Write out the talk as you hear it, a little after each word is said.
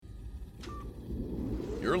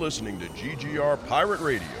You're listening to GGR Pirate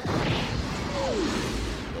Radio.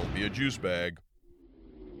 Don't be a juice bag.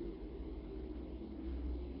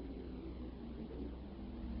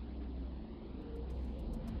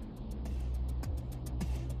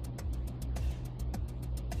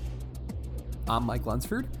 I'm Mike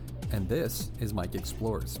Lunsford, and this is Mike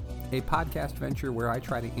Explores, a podcast venture where I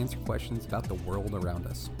try to answer questions about the world around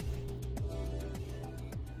us.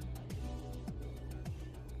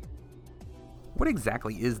 What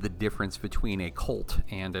exactly is the difference between a cult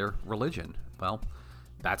and a religion? Well,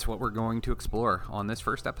 that's what we're going to explore on this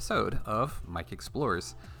first episode of Mike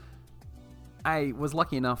Explores. I was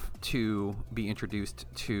lucky enough to be introduced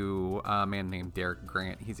to a man named Derek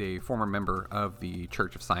Grant. He's a former member of the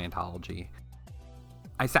Church of Scientology.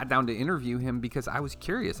 I sat down to interview him because I was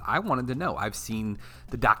curious. I wanted to know. I've seen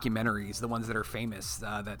the documentaries, the ones that are famous,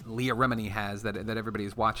 that Leah Remini has, that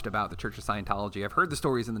everybody's watched about the Church of Scientology. I've heard the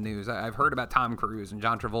stories in the news. I've heard about Tom Cruise and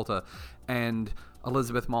John Travolta and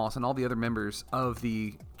Elizabeth Moss and all the other members of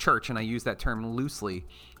the church, and I use that term loosely,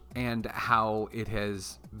 and how it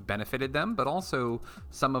has benefited them, but also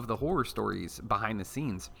some of the horror stories behind the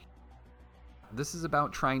scenes. This is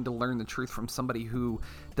about trying to learn the truth from somebody who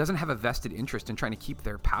doesn't have a vested interest in trying to keep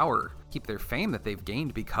their power, keep their fame that they've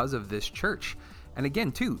gained because of this church. And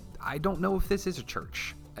again, too, I don't know if this is a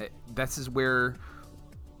church. This is where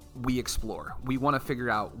we explore. We want to figure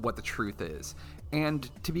out what the truth is. And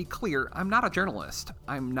to be clear, I'm not a journalist.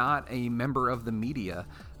 I'm not a member of the media.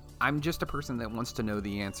 I'm just a person that wants to know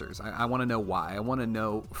the answers. I want to know why. I want to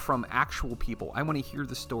know from actual people. I want to hear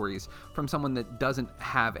the stories from someone that doesn't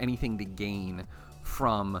have anything to gain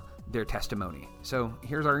from their testimony. So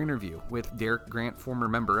here's our interview with Derek Grant, former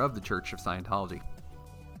member of the Church of Scientology.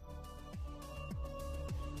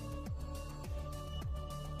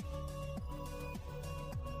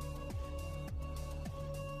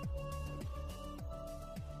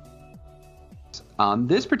 On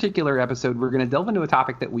this particular episode, we're going to delve into a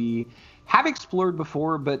topic that we have explored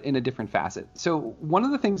before, but in a different facet. So one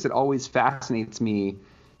of the things that always fascinates me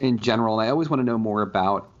in general, and I always want to know more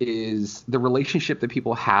about, is the relationship that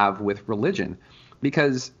people have with religion,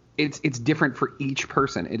 because it's different for each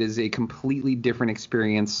person. It is a completely different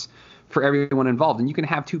experience for everyone involved. And you can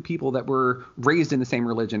have two people that were raised in the same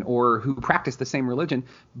religion or who practice the same religion,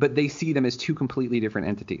 but they see them as two completely different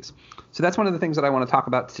entities. So that's one of the things that I want to talk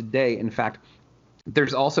about today. In fact,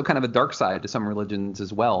 there's also kind of a dark side to some religions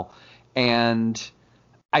as well. And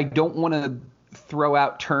I don't want to throw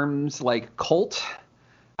out terms like cult.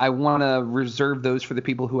 I want to reserve those for the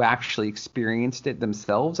people who actually experienced it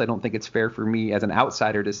themselves. I don't think it's fair for me as an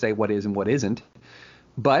outsider to say what is and what isn't.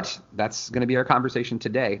 But that's going to be our conversation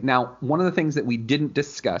today. Now, one of the things that we didn't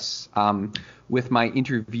discuss with my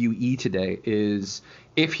interviewee today is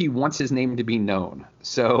if he wants his name to be known.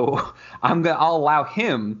 So I'll allow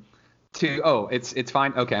him to, it's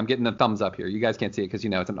fine. Okay, I'm getting a thumbs up here. You guys can't see it because,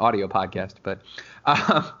 it's an audio podcast. But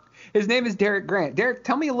his name is Derek Grant. Derek,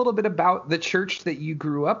 tell me a little bit about the church that you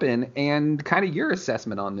grew up in and kind of your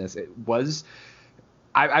assessment on this.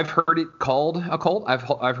 I've heard it called a cult. I've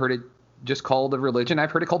heard it just called a religion.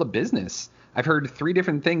 I've heard it called a business. I've heard three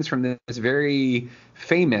different things from this very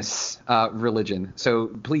famous religion. So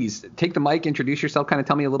please take the mic, introduce yourself, kind of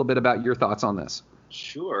tell me a little bit about your thoughts on this.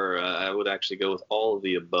 Sure. I would actually go with all of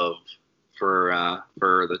the above for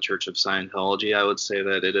the Church of Scientology. I would say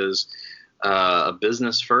that it is a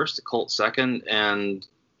business first, a cult second, and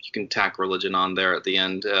you can tack religion on there at the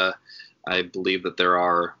end. I believe that there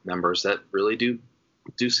are members that really do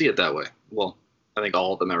see it that way. Well, I think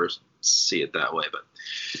all of the members see it that way, but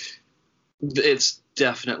it's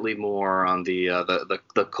definitely more on the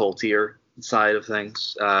cultier side of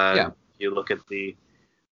things. You look at the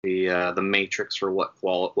matrix for what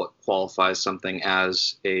qualifies something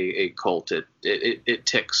as a cult. It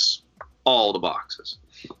ticks all the boxes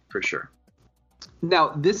for sure.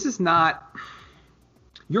 Now, this is not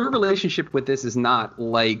your relationship with this is not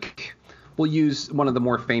like, we'll use one of the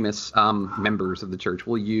more famous members of the church.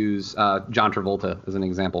 We'll use John Travolta as an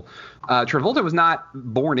example. Travolta was not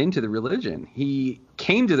born into the religion. He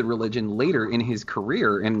came to the religion later in his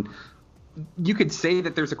career, and you could say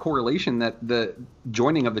that there's a correlation that the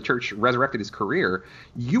joining of the church resurrected his career.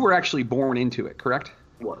 You were actually born into it, correct?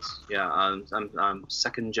 Was. Yeah, I'm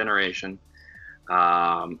second generation.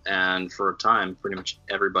 And for a time, pretty much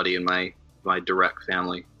everybody in my direct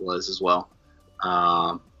family was as well.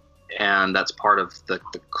 And that's part of the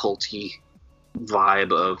culty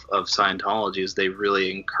vibe of Scientology is they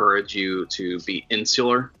really encourage you to be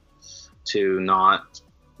insular, to not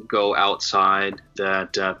go outside,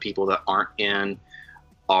 that people that aren't in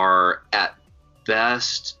are at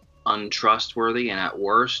best untrustworthy, and at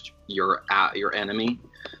worst, you're your enemy.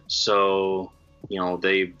 So,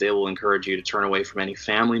 they will encourage you to turn away from any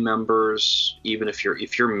family members. Even if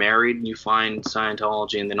you're married and you find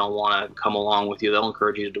Scientology and they don't want to come along with you, they'll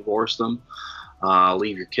encourage you to divorce them,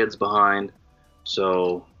 leave your kids behind.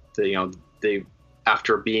 So they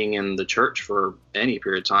after being in the church for any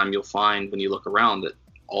period of time, you'll find when you look around that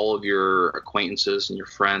all of your acquaintances and your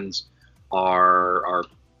friends are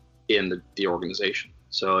in the organization.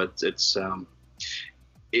 So it's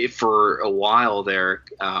for a while there,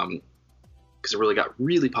 because it really got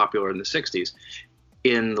really popular in the 60s.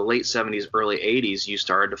 In the late 70s, early 80s, you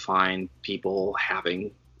started to find people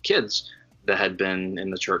having kids that had been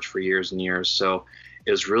in the church for years and years. So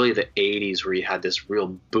it was really the 80s where you had this real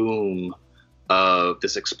boom of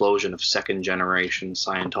this explosion of second generation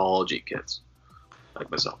Scientology kids like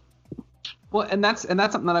myself. Well, and that's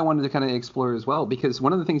something that I wanted to kind of explore as well, because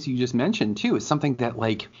one of the things you just mentioned too is something that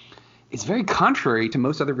like is very contrary to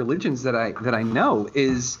most other religions that I know.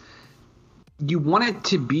 Is you want it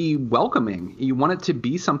to be welcoming. You want it to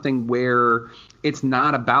be something where it's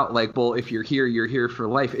not about like, well, if you're here for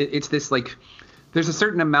life. It's this like, there's a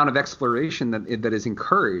certain amount of exploration that is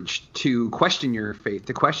encouraged to question your faith,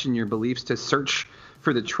 to question your beliefs, to search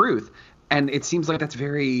for the truth. And it seems like that's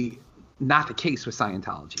very not the case with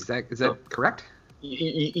Scientology. Is that correct?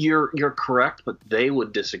 You're correct, but they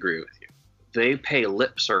would disagree with you. They pay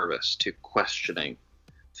lip service to questioning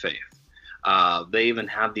faith. They even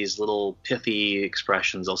have these little pithy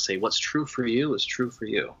expressions. They'll say, "What's true for you is true for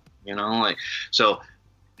you." So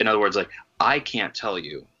in other words, like, I can't tell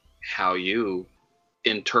you how you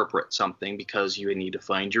interpret something because you need to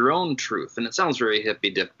find your own truth. And it sounds very hippy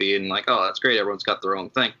dippy and like, oh, that's great, everyone's got their own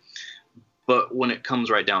thing. But when it comes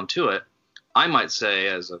right down to it, I might say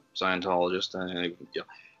as a Scientologist,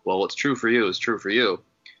 well, what's true for you is true for you.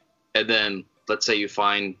 And then let's say you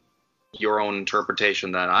find your own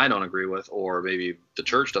interpretation that I don't agree with, or maybe the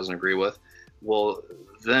church doesn't agree with. Well,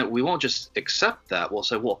 then we won't just accept that. We'll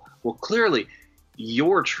say, well, clearly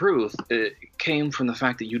your truth came from the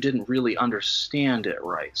fact that you didn't really understand it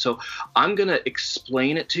right. So I'm going to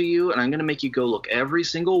explain it to you, and I'm going to make you go look every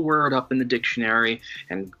single word up in the dictionary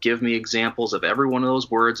and give me examples of every one of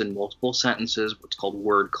those words in multiple sentences, what's called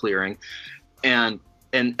word clearing, and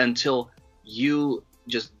until you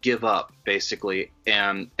just give up, basically,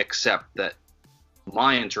 and accept that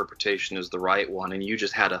my interpretation is the right one, and you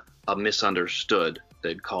just had a misunderstood,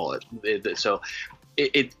 they'd call it. So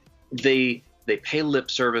they pay lip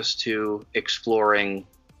service to exploring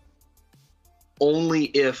only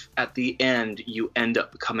if at the end you end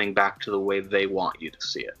up coming back to the way they want you to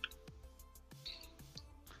see it.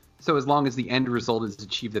 So as long as the end result is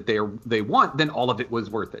achieved that they want, then all of it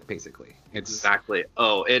was worth it, basically. Exactly.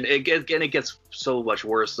 Oh, and it gets so much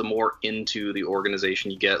worse the more into the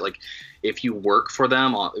organization you get. Like, if you work for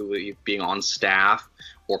them, being on staff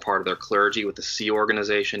or part of their clergy with the Sea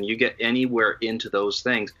organization, you get anywhere into those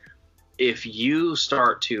things. If you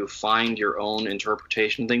start to find your own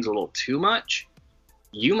interpretation of things a little too much,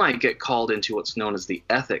 you might get called into what's known as the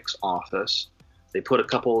ethics office. They put a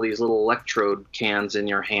couple of these little electrode cans in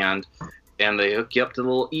your hand, and they hook you up to the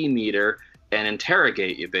little e-meter and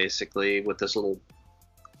interrogate you, basically, with this little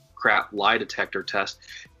crap lie detector test.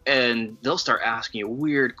 And they'll start asking you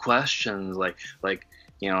weird questions like,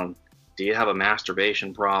 do you have a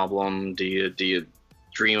masturbation problem? Do you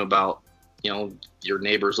dream about, your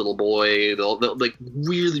neighbor's little boy? They'll like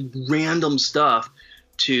really random stuff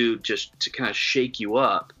to kind of shake you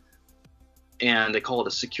up. And they call it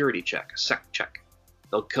a security check, a sec check.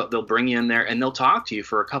 They'll bring you in there and they'll talk to you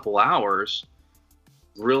for a couple hours,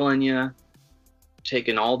 grilling you,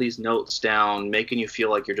 taking all these notes down, making you feel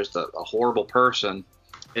like you're just a horrible person.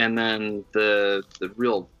 And then the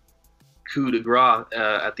real coup de grace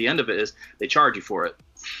at the end of it is they charge you for it.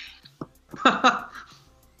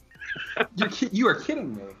 You are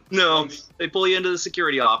kidding me. No, they pull you into the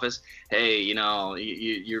security office. Hey,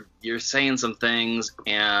 you're saying some things,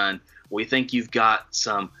 and we think you've got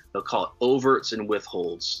some, they'll call it overts and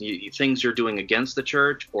withholds. Things you're doing against the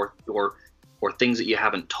church, or things that you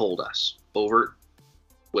haven't told us. Overt,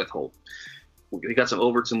 withhold. We got some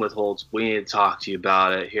overts and withholds. We need to talk to you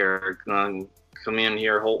about it. Here, come in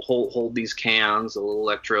here, hold these cans, the little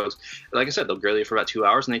electrodes. Like I said, they'll grill you for about 2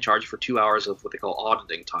 hours, and they charge you for 2 hours of what they call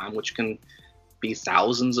auditing time, which can be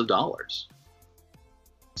thousands of dollars.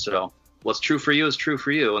 So what's true for you is true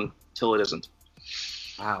for you until it isn't.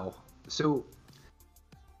 Wow. So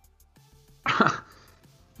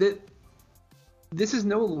this is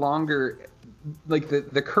no longer like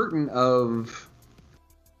the curtain of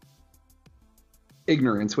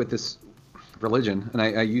ignorance with this religion, and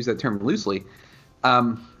I use that term loosely,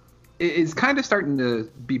 is kind of starting to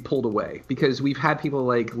be pulled away, because we've had people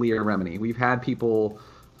like Leah Remini. We've had people.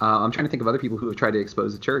 I'm trying to think of other people who have tried to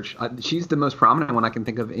expose the church. She's the most prominent one I can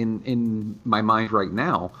think of in my mind right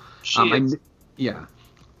now. She is. Yeah.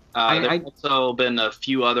 There's also been a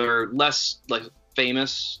few other less like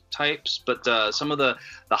famous types, but some of the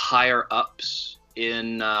higher ups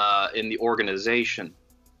in the organization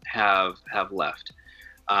have left.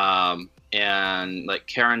 And like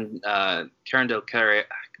Karen Del Carre,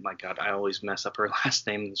 my God, I always mess up her last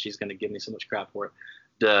name, and she's going to give me so much crap for it.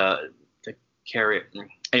 The Carrie.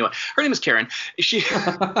 Anyway, her name is Karen. She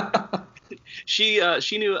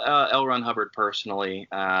knew L. Ron Hubbard personally.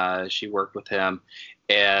 She worked with him,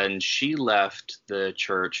 and she left the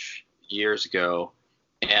church years ago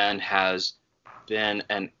and has been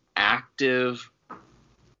an active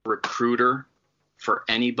recruiter for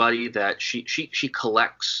anybody that she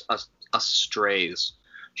collects strays.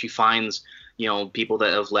 She finds, people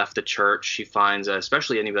that have left the church. She finds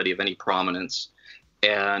especially anybody of any prominence,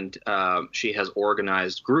 and she has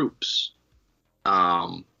organized groups.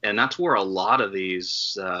 And that's where a lot of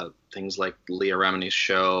these things like Leah Remini's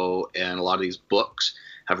show and a lot of these books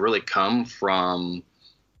have really come from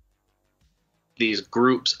these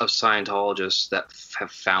groups of Scientologists that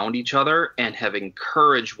have found each other and have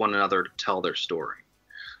encouraged one another to tell their story.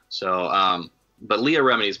 So, but Leah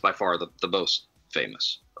Remini is by far the most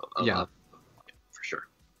famous. For sure.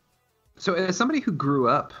 So as somebody who grew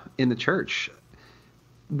up in the church,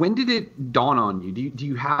 when did it dawn on you? Do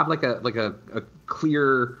you have like a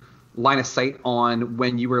clear line of sight on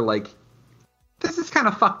when you were like, this is kind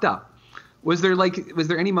of fucked up? Was there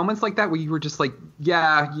any moments like that where you were just like,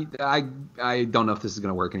 yeah, I don't know if this is going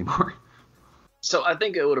to work anymore? So I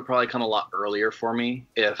think it would have probably come a lot earlier for me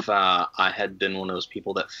if I had been one of those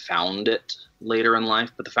people that found it later in life.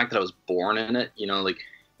 But the fact that I was born in it, like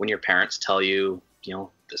when your parents tell you,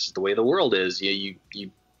 this is the way the world is, you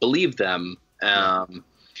believe them.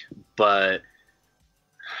 But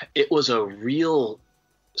it was a real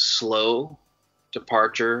slow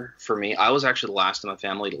departure for me. I was actually the last in my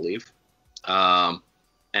family to leave.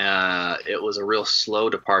 It was a real slow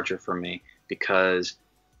departure for me because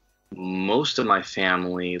most of my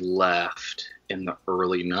family left in the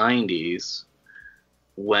early 90s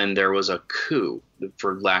when there was a coup,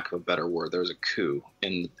 for lack of a better word. There was a coup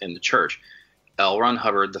in the church. L. Ron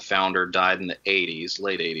Hubbard, the founder, died in the 80s,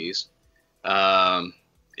 late 80s,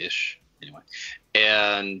 ish, anyway.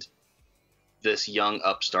 And this young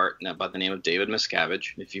upstart by the name of David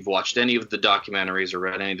Miscavige. If you've watched any of the documentaries or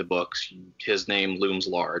read any of the books, his name looms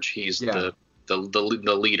large. He's the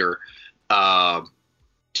leader.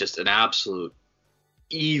 Just an absolute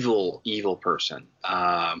evil person.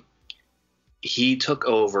 He took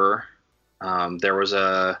over. There was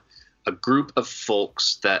a group of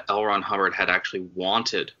folks that L. Ron Hubbard had actually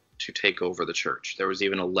wanted to take over the church. There was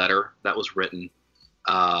even a letter that was written.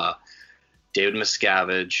 David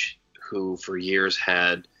Miscavige, who for years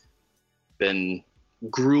had been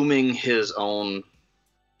grooming his own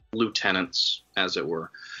lieutenants, as it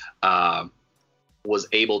were, was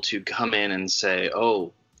able to come in and say,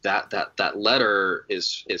 oh, that letter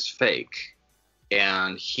is fake,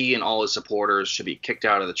 and he and all his supporters should be kicked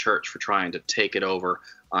out of the church for trying to take it over.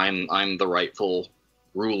 I'm the rightful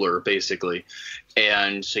ruler, basically.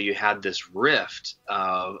 And so you had this rift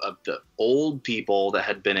of the old people that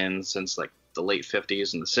had been in since like the late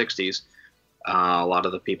 50s and the 60s, a lot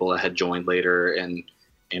of the people that had joined later and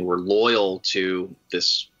were loyal to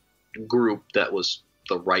this group that was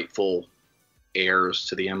the rightful heirs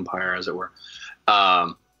to the empire, as it were,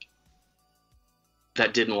 that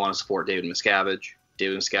didn't want to support David Miscavige.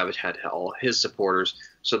 David Miscavige had all his supporters.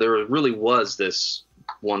 So there really was this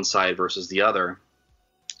one side versus the other.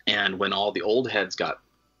 And when all the old heads got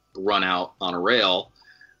run out on a rail,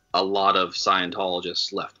 a lot of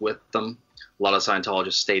Scientologists left with them. A lot of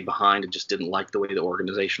Scientologists stayed behind and just didn't like the way the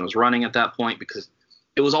organization was running at that point, because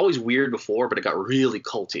it was always weird before, but it got really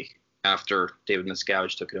culty after David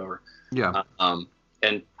Miscavige took it over. Yeah.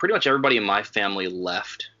 And pretty much everybody in my family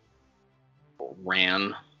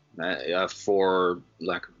ran, for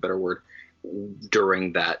lack of a better word,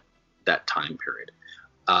 during that time period.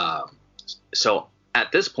 So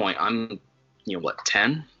at this point, I'm,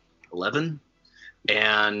 10, 11?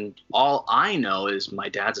 And all I know is my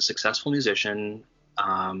dad's a successful musician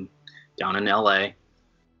down in LA,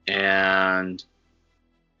 and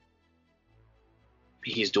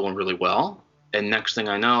he's doing really well. And next thing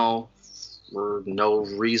I know, for no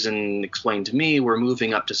reason explained to me, we're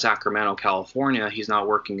moving up to Sacramento, California. He's not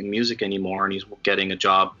working in music anymore, and he's getting a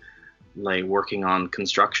job like working on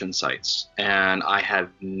construction sites. And I had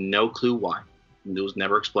no clue why. It was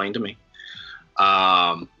never explained to me.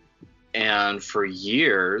 And for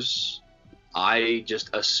years, I just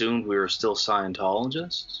assumed we were still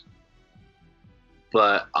Scientologists.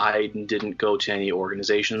 But I didn't go to any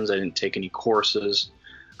organizations. I didn't take any courses.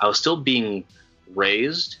 I was still being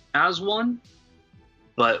raised as one,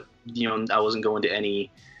 but I wasn't going to any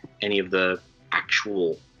of the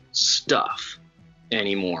actual stuff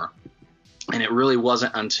anymore. And it really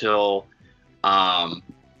wasn't until I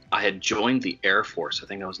had joined the Air Force. I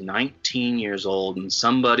think I was 19 years old, and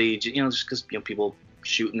somebody, just because people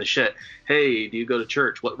shooting the shit. Hey, do you go to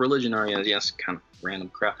church? What religion are you? Yes, kind of random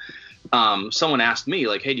crap. Someone asked me,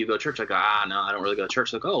 like, hey, do you go to church? I go, no, I don't really go to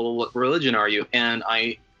church. Like, oh, well, what religion are you? And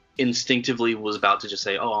I instinctively was about to just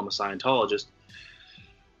say, oh, I'm a Scientologist.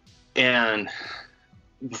 And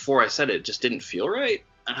before I said it, it just didn't feel right.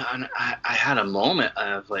 And I had a moment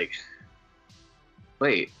of like,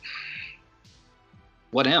 wait,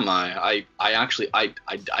 what am I? I actually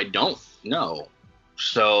don't know.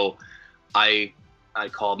 So I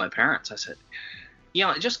called my parents. I said,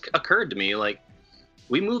 it just occurred to me, like,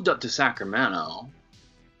 we moved up to Sacramento.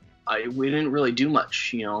 We didn't really do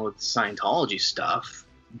much, with Scientology stuff.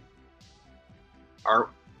 Are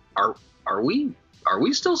we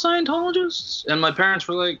still Scientologists? And my parents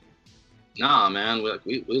were like, nah, man,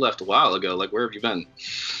 we left a while ago. Like, where have you been?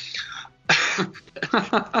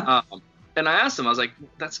 And I asked them, I was like,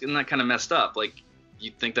 isn't that kind of messed up? Like,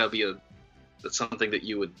 you'd think that's something that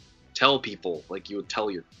you would tell people, like you would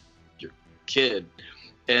tell your kid.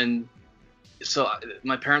 And so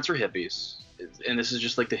my parents were hippies, and this is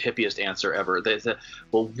just like the hippiest answer ever. They said,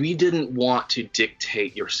 well, we didn't want to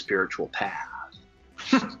dictate your spiritual path.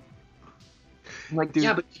 I'm like, dude,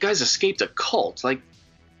 yeah, but you guys escaped a cult. Like,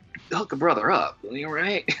 hook a brother up,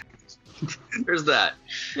 right? There's that.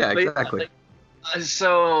 Yeah, exactly.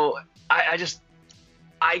 So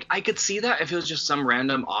I could see that if it was just some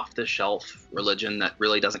random off-the-shelf religion that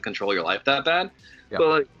really doesn't control your life that bad. Yep.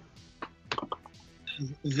 But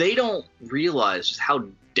they don't realize just how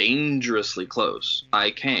dangerously close I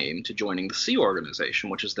came to joining the Sea Organization,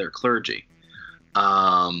 which is their clergy.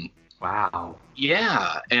 Wow.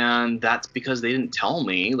 Yeah, and that's because they didn't tell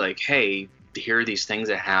me, like, hey, here are these things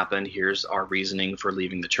that happened. Here's our reasoning for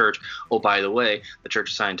leaving the church. Oh, by the way, the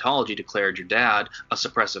Church of Scientology declared your dad a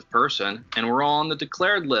suppressive person, and we're all on the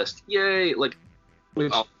declared list. Yay! Like,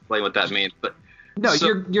 I'll explain what that means, but no,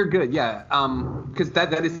 you're good. Yeah, because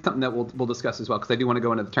that is something that we'll discuss as well. Because I do want to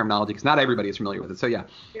go into the terminology because not everybody is familiar with it. So yeah.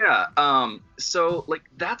 Yeah. So like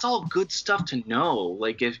that's all good stuff to know.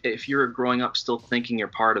 Like if you're growing up still thinking you're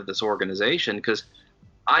part of this organization, because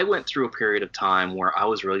I went through a period of time where I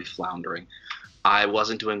was really floundering. I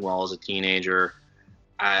wasn't doing well as a teenager.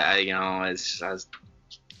 I was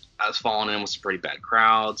falling in with some pretty bad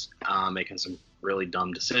crowds, making some really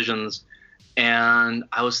dumb decisions. And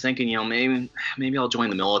I was thinking, maybe I'll join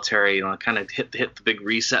the military, kind of hit the big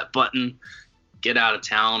reset button, get out of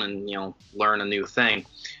town and, learn a new thing.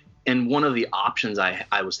 And one of the options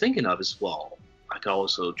I was thinking of is, well, I could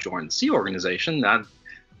also join the Sea Organization. I'd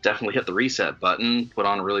definitely hit the reset button, put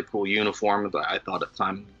on a really cool uniform. I thought at the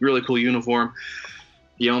time, really cool uniform,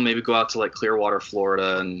 maybe go out to like Clearwater,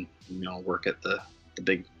 Florida and, work at the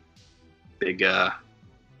big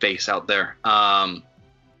base out there.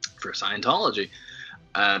 For Scientology.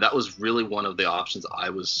 That was really one of the options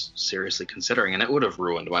I was seriously considering, and it would have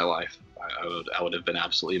ruined my life. I would have been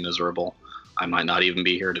absolutely miserable. I might not even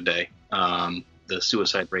be here today. The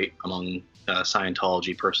suicide rate among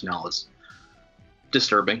Scientology personnel is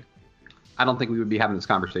disturbing. I don't think we would be having this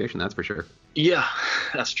conversation, that's for sure. Yeah,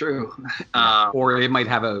 that's true. Or it might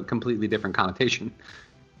have a completely different connotation.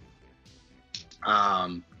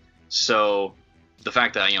 So the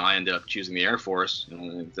fact that I ended up choosing the Air Force,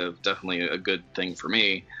 definitely a good thing for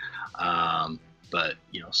me. But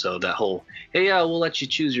so that whole, hey, we'll let you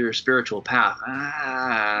choose your spiritual path.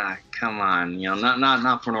 Come on,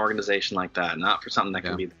 not for an organization like that, not for something that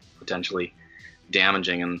can be potentially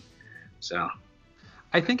damaging. And so,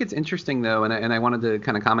 I think it's interesting though, and I wanted to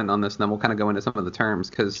kind of comment on this, and then we'll kind of go into some of the terms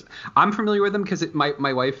because I'm familiar with them because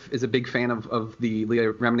my wife is a big fan of the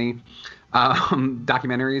Leah Remini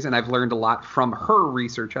documentaries, and I've learned a lot from her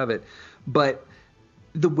research of it. But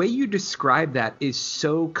the way you describe that is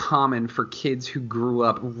so common for kids who grew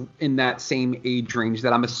up in that same age range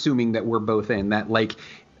that I'm assuming that we're both in, that like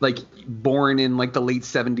born in like the late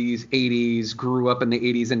 70s, 80s, grew up in the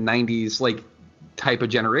 80s and 90s, like type of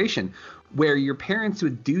generation, where your parents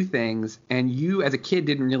would do things and you as a kid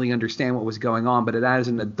didn't really understand what was going on, but as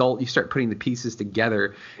an adult you start putting the pieces together.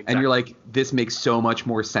 Exactly. And you're like, this makes so much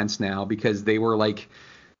more sense now because they were like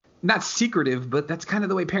not secretive, but that's kind of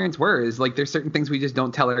the way parents were, is like there's certain things we just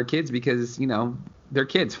don't tell our kids because they're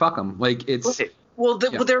kids, fuck them. Like it's Well,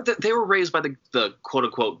 they were raised by the quote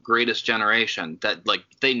unquote greatest generation that like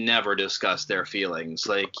they never discussed their feelings.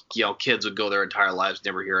 Like, you know, kids would go their entire lives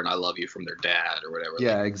never hear an "I love you" from their dad or whatever.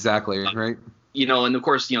 Yeah, exactly. Right. You know, and of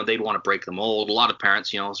course, you know, they'd want to break the mold. A lot of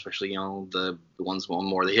parents, you know, especially, you know, the ones on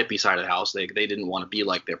more the hippie side of the house, they didn't want to be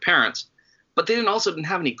like their parents, but they didn't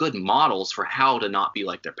have any good models for how to not be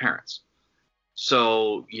like their parents.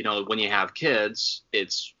 So, you know, when you have kids,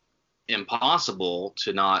 it's impossible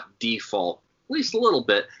to not default at least a little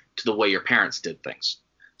bit to the way your parents did things.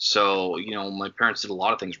 So, you know, my parents did a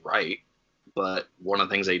lot of things right, but one of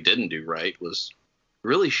the things they didn't do right was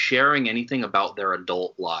really sharing anything about their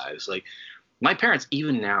adult lives. Like, my parents,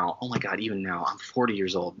 even now, oh my God, even now, I'm 40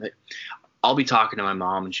 years old. I'll be talking to my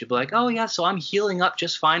mom and she'll be like, "Oh yeah, so I'm healing up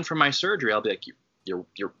just fine from my surgery." I'll be like, "You're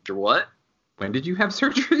what? When did you have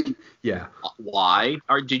surgery?" Yeah. Why?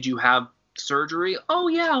 Or did you have surgery? "Oh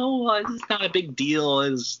yeah, it's not a big deal."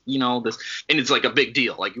 Is, you know, this, and it's like a big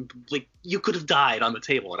deal. Like you could have died on the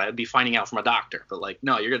table and I'd be finding out from a doctor. But like,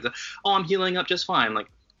 no, you're gonna. "Oh, I'm healing up just fine."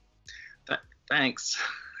 Like, thanks.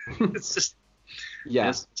 It's just. Yeah.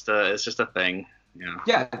 It's just a thing. Yeah.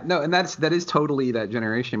 Yeah, no, and that is totally that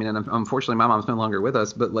generation. I mean, and unfortunately, my mom's no longer with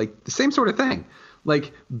us, but like the same sort of thing.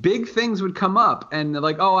 Like big things would come up, and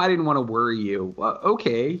like, "Oh, I didn't want to worry you." Well,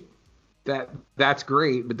 okay, that's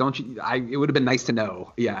great, but don't you? It would have been nice to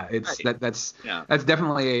know. Yeah, it's right. That's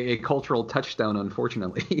definitely a cultural touchstone,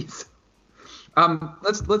 unfortunately.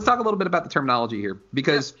 Let's talk a little bit about the terminology here,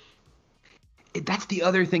 because that's the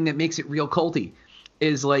other thing that makes it real culty,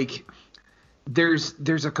 is like. There's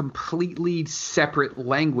a completely separate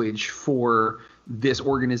language for this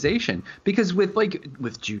organization, because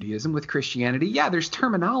with Judaism, with Christianity, yeah, there's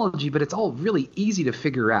terminology, but it's all really easy to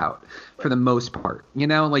figure out for the most part. You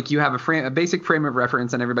know, like you have a basic frame of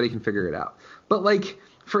reference and everybody can figure it out. But like,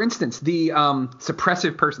 for instance, the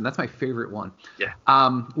suppressive person, that's my favorite one. Yeah.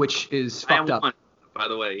 Which is fucked up. One, by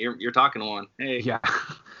the way, you're talking to one. Hey. Yeah.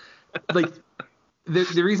 Like.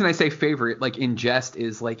 The reason I say favorite, like in jest,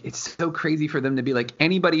 is like it's so crazy for them to be like,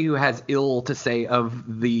 anybody who has ill to say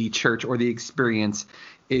of the church or the experience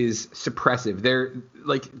is suppressive. They're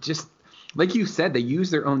like, just like you said, they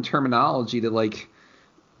use their own terminology to like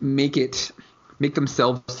make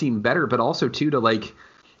themselves seem better, but also too to like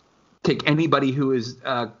take anybody who is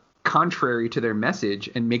contrary to their message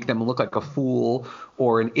and make them look like a fool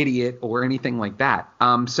or an idiot or anything like that.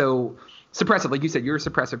 So suppressive, like you said, you're a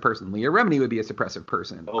suppressive person. Leah Remini would be a suppressive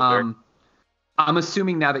person. Okay. I'm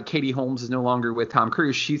assuming now that Katie Holmes is no longer with Tom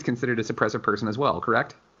Cruise, she's considered a suppressive person as well,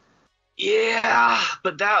 correct? Yeah,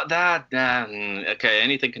 but that okay,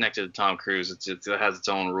 anything connected to Tom Cruise, it has its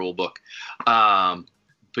own rule book.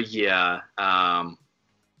 But yeah,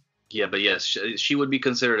 but yes, she would be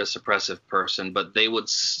considered a suppressive person, but they would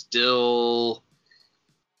still,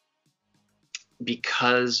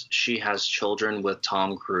 because she has children with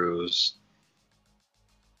Tom Cruise,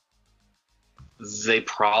 they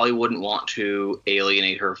probably wouldn't want to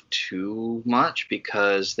alienate her too much,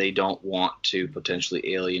 because they don't want to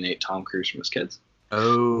potentially alienate Tom Cruise from his kids.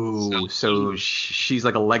 Oh, so she's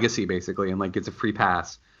like a legacy basically, and like gets a free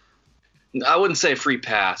pass. I wouldn't say free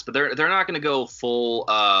pass, but they're not going to go full.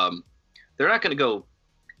 They're not going to go,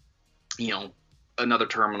 you know, another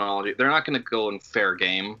terminology. They're not going to go and fair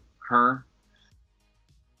game her,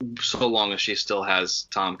 so long as she still has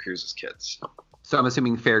Tom Cruise's kids. So I'm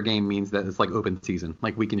assuming fair game means that it's like open season,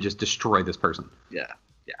 like we can just destroy this person. Yeah.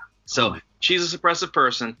 So she's a suppressive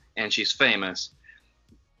person and she's famous,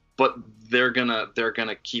 but they're gonna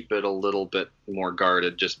keep it a little bit more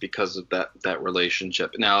guarded just because of that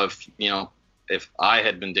relationship. Now, if I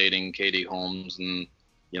had been dating Katie Holmes and,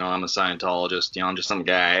 you know, I'm a Scientologist, you know, I'm just some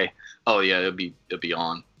guy, oh yeah, it'd be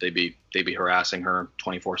on. They'd be harassing her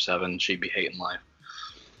 24/7. She'd be hating life.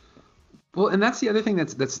 Well, and that's the other thing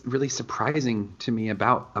that's really surprising to me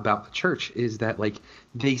about the church, is that like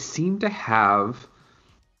they seem to have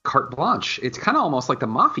carte blanche. It's kind of almost like the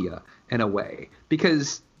mafia in a way,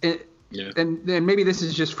 because and maybe this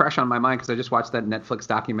is just fresh on my mind because I just watched that Netflix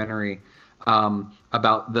documentary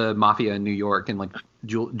about the mafia in New York and like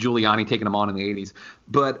Giuliani taking them on in the 80s.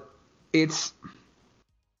 But it's,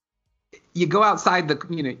 you go outside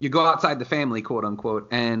the family, quote unquote,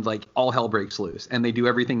 and like all hell breaks loose, and they do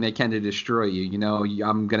everything they can to destroy you. You know,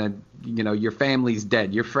 your family's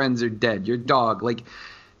dead, your friends are dead, your dog, like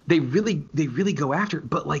they really go after it,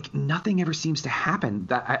 but like nothing ever seems to happen.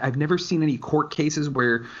 I've never seen any court cases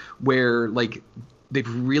where like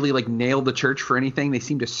they've really like nailed the church for anything. They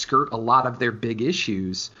seem to skirt a lot of their big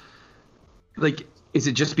issues. Like, is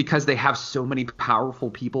it just because they have so many powerful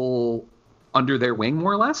people under their wing,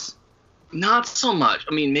 more or less? Not so much.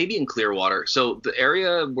 I mean, maybe in Clearwater. So the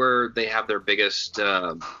area where they have their biggest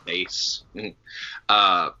base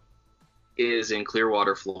is in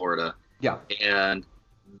Clearwater, Florida. Yeah. And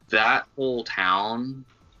that whole town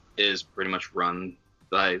is pretty much run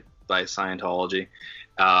by Scientology.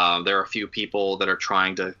 There are a few people that are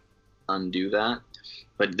trying to undo that,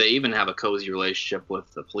 but they even have a cozy relationship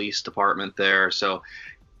with the police department there. So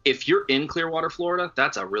if you're in Clearwater, Florida,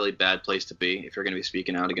 that's a really bad place to be if you're going to be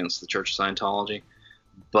speaking out against the Church of Scientology.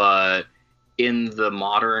 But in the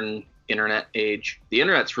modern internet age, the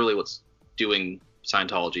internet's really what's doing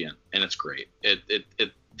Scientology in, and it's great.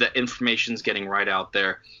 The information's getting right out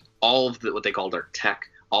there. All of what they call their tech,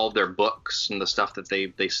 all of their books and the stuff that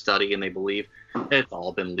they study and they believe, it's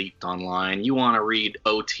all been leaked online. You want to read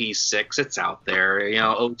OT6, it's out there. You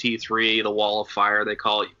know, OT3, the Wall of Fire, they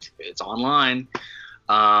call it. It's online.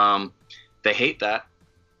 They hate that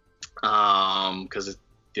because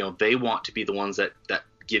they want to be the ones that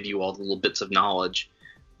give you all the little bits of knowledge.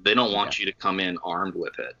 They don't want you to come in armed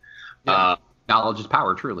with it. Yeah. Knowledge is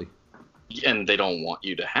power, truly. And they don't want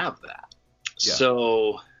you to have that. Yeah.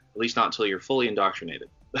 So at least not until you're fully indoctrinated.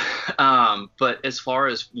 But as far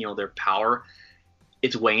as their power,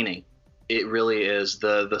 it's waning. It really is.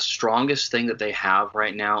 The strongest thing that they have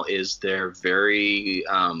right now is their very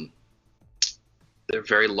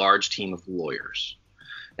large team of lawyers,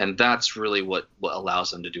 and that's really what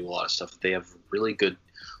allows them to do a lot of stuff. They have a really good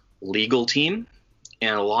legal team,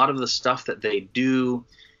 and a lot of the stuff that they do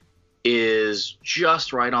is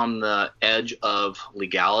just right on the edge of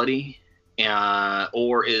legality,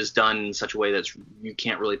 or is done in such a way that you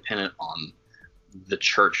can't really pin it on the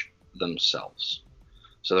church themselves.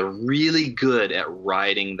 So they're really good at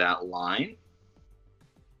riding that line.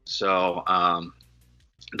 So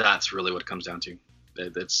that's really what it comes down to.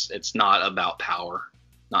 It's not about power,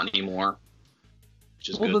 not anymore, which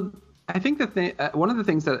is good. I think one of the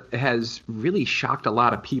things that has really shocked a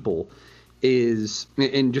lot of people is,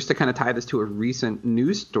 and just to kind of tie this to a recent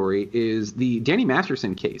news story, is the Danny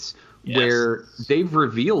Masterson case, where they've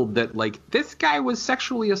revealed that this guy was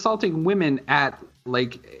sexually assaulting women at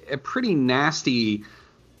a pretty nasty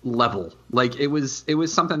level. It was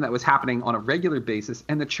something that was happening on a regular basis,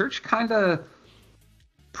 and the church kind of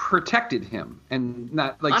protected him and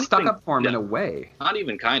not stuck up for him in a way. Not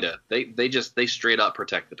even kind of. They straight up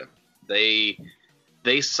protected him.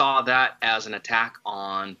 They saw that as an attack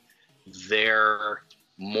on their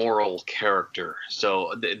moral character.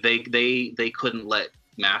 So they couldn't let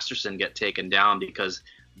Masterson get taken down because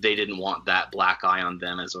they didn't want that black eye on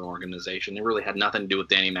them as an organization. It really had nothing to do with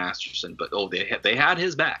Danny Masterson, but they had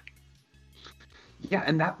his back. Yeah,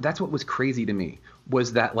 and that's what was crazy to me,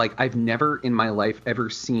 was that I've never in my life ever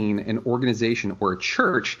seen an organization or a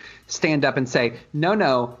church stand up and say,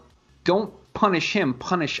 no, don't punish him,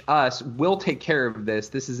 punish us. We'll take care of this.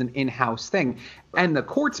 This is an in-house thing. And the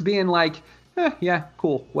courts being yeah,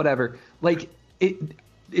 cool, whatever.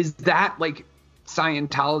 Is that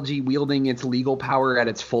Scientology wielding its legal power at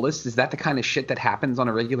its fullest? Is that the kind of shit that happens on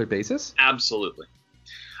a regular basis? Absolutely.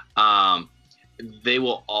 They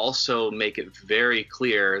will also make it very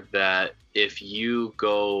clear that if you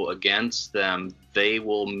go against them, they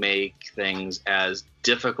will make things as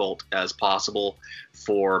difficult as possible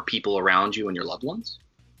for people around you and your loved ones.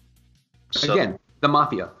 So, again, the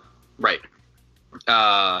mafia. Right.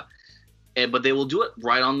 But they will do it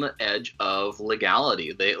right on the edge of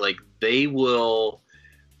legality. They will,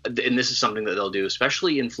 and this is something that they'll do,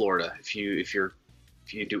 especially in Florida. If you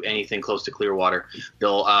do anything close to Clearwater,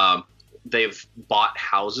 they've bought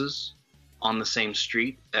houses on the same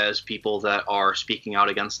street as people that are speaking out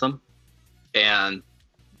against them, and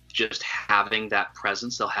just having that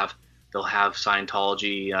presence, they'll have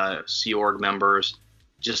Scientology Sea Org members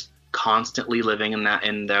just constantly living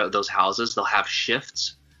in those houses. They'll have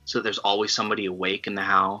shifts, so that there's always somebody awake in the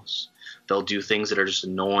house. They'll do things that are just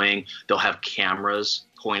annoying. They'll have cameras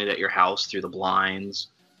pointed at your house through the blinds,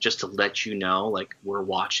 just to let you know, we're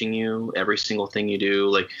watching you, every single thing you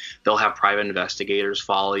do. They'll have private investigators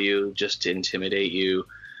follow you just to intimidate you,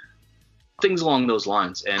 things along those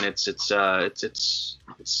lines. And it's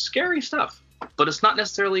scary stuff, but it's not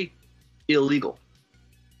necessarily illegal.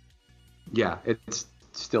 Yeah, it's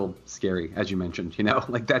still scary, as you mentioned.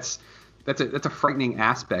 That's a frightening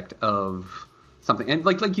aspect of something. And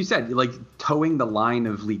like you said, towing the line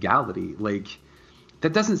of legality.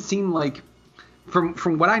 That doesn't seem like.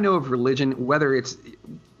 From what I know of religion, whether it's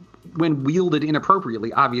when wielded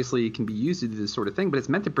inappropriately, obviously it can be used to do this sort of thing, but it's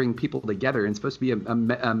meant to bring people together, and it's supposed to be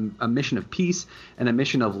a mission of peace and a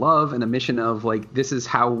mission of love and a mission of, like, this is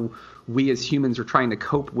how we as humans are trying to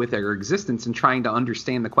cope with our existence and trying to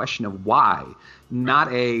understand the question of why.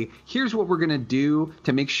 Not a, here's what we're going to do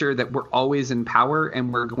to make sure that we're always in power,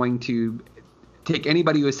 and we're going to take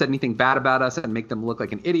anybody who has said anything bad about us and make them look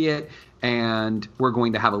like an idiot, and we're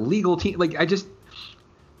going to have a legal team. Like,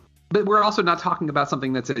 but we're also not talking about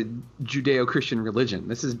something that's a Judeo-Christian religion.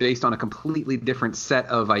 This is based on a completely different set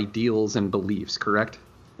of ideals and beliefs, correct?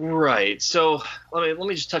 Right. So let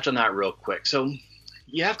me just touch on that real quick. So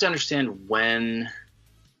you have to understand when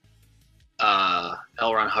L.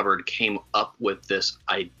 Ron Hubbard came up with this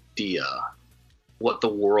idea, what the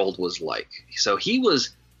world was like. So he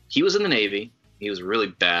was in the Navy. He was really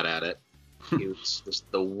bad at it. He was just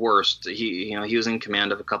the worst. He was in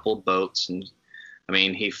command of a couple of boats, and I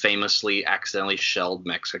mean, he famously accidentally shelled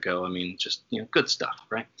Mexico. I mean, just, good stuff,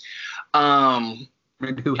 right?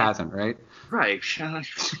 Who hasn't, right? Right, of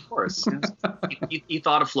course. he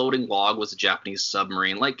thought a floating log was a Japanese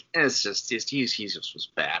submarine. Like, it's just he just was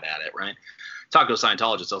bad at it, right? Talk to a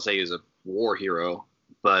Scientologist, they'll say he was a war hero,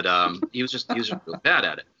 but he was just really bad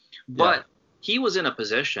at it. But he was in a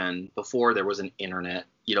position before there was an internet,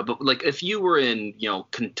 but like if you were in,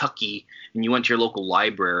 Kentucky and you went to your local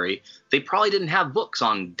library, they probably didn't have books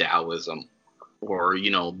on Taoism or,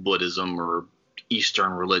 Buddhism or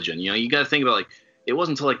Eastern religion. You got to think about, like, it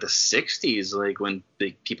wasn't until like the 60s, like when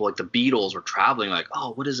people like the Beatles were traveling, like,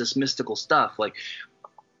 oh, what is this mystical stuff? Like,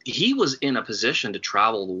 he was in a position to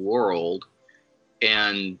travel the world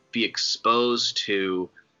and be exposed to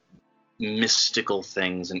mystical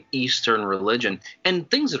things and Eastern religion and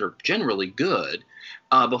things that are generally good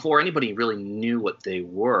before anybody really knew what they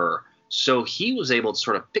were. So he was able to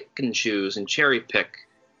sort of pick and choose and cherry pick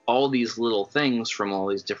all these little things from all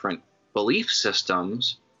these different belief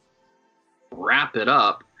systems, wrap it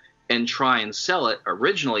up, and try and sell it.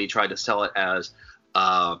 Originally, he tried to sell it as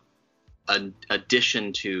an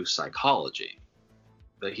addition to psychology.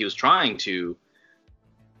 But he was trying to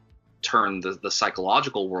turn the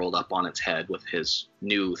psychological world up on its head with his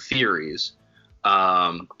new theories.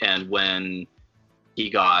 And when he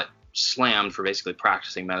got slammed for basically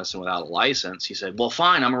practicing medicine without a license, he said, well,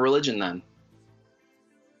 fine, I'm a religion then.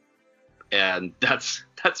 And that's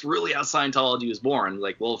really how Scientology was born.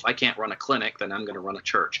 Like, well, if I can't run a clinic, then I'm going to run a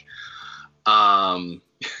church.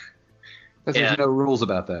 There's no rules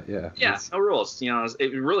about that. Yeah, no rules.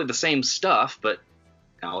 It's really the same stuff, but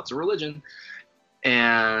now it's a religion.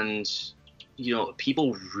 And,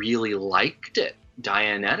 people really liked it.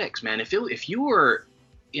 Dianetics, man. If you were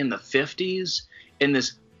in the 50s in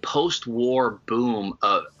this post-war boom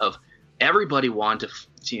of everybody wanted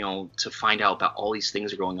to find out about all these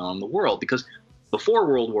things that are going on in the world, because before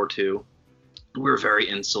World War II, we were very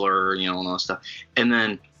insular, and all that stuff. And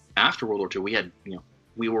then after World War II, we had,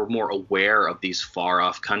 we were more aware of these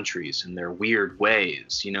far-off countries and their weird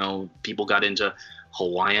ways. People got into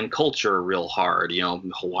Hawaiian culture real hard.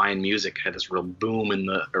 Hawaiian music had this real boom in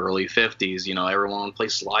the early 50s. Everyone wanted to play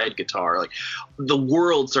slide guitar. Like, the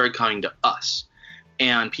world started coming to us,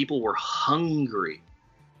 and people were hungry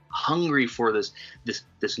for this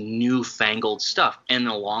newfangled stuff. And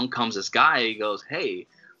then along comes this guy. He goes, hey,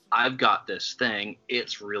 I've got this thing.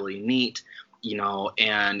 It's really neat,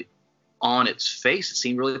 and on its face, it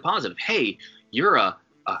seemed really positive. Hey, you're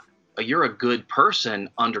a good person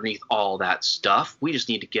underneath all that stuff. We just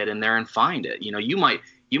need to get in there and find it. You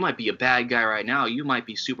might be a bad guy right now. You might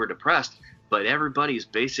be super depressed, but everybody's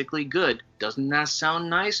basically good. Doesn't that sound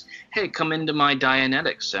nice? Hey, come into my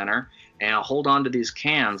Dianetics Center and I'll hold on to these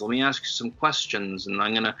cans. Let me ask you some questions,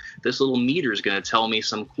 and this little meter is gonna tell me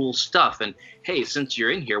some cool stuff. And hey, since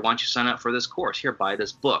you're in here, why don't you sign up for this course? Here, buy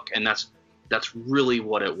this book. And that's really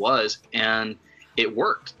what it was. And it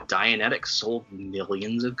worked. Dianetics sold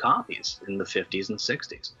millions of copies in the 50s and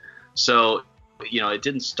 60s. So, it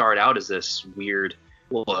didn't start out as this weird,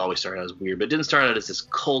 well, it always started out as weird, but it didn't start out as this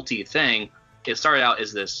culty thing. It started out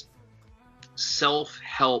as this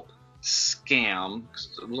self-help scam.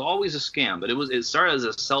 It was always a scam, but it started as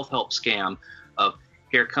a self-help scam of,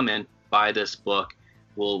 here, come in, buy this book.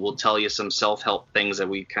 We'll tell you some self-help things that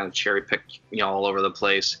we kind of cherry picked, all over the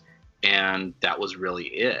place. And that was really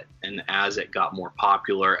it. And as it got more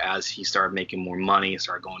popular, as he started making more money, it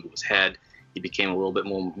started going to his head, he became a little bit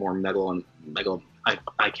more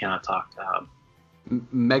I cannot talk.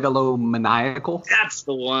 Megalomaniacal? That's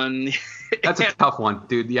the one. That's a tough one,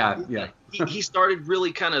 dude. Yeah. He started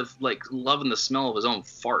really kind of like loving the smell of his own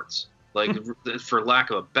farts, like for lack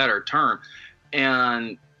of a better term.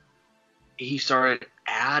 And he started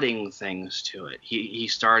adding things to it. He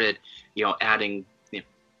started, adding,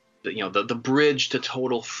 the bridge to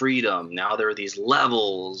total freedom. Now there are these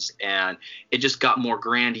levels, and it just got more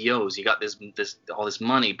grandiose. You got all this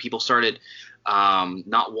money. People started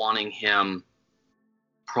not wanting him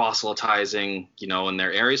proselytizing, in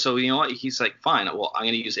their area. So you know what? He's like, fine. Well, I'm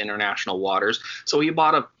going to use international waters. So he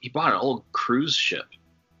bought an old cruise ship,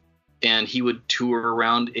 and he would tour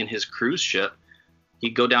around in his cruise ship.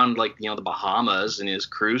 He'd go down like the Bahamas in his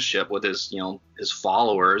cruise ship with his his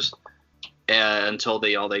followers. Until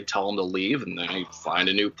they tell him to leave, and then he'd find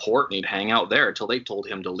a new port and he'd hang out there until they told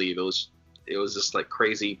him to leave. It was this like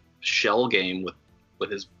crazy shell game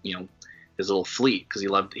with his his little fleet, because he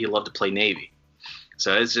loved to play Navy.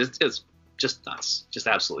 So it's just nuts, just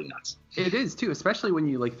absolutely nuts. It is too, especially when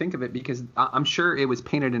you like think of it, because I'm sure it was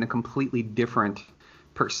painted in a completely different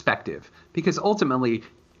perspective, because ultimately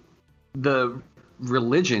the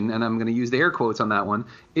religion, and I'm going to use the air quotes on that one,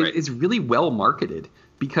 is really well marketed.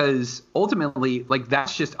 Because ultimately, like,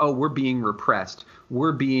 that's just, we're being repressed.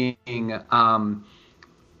 We're being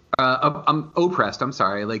oppressed. I'm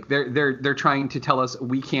sorry. Like, they're trying to tell us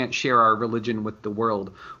we can't share our religion with the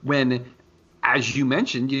world. When, as you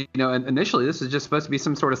mentioned, initially this is just supposed to be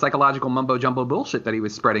some sort of psychological mumbo jumbo bullshit that he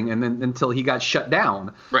was spreading, and then until he got shut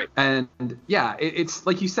down. Right. And yeah, it's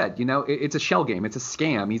like you said, it's a shell game. It's a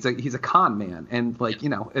scam. He's a con man, and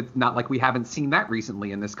it's not like we haven't seen that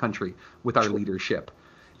recently in this country with our leadership.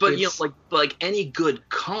 But like any good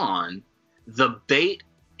con, the bait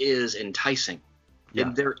is enticing. Yeah.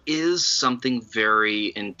 And there is something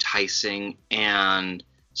very enticing and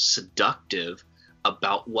seductive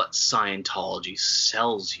about what Scientology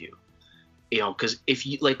sells you. Because if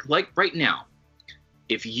you like right now,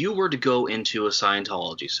 if you were to go into a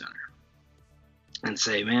Scientology center and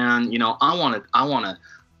say, man, I want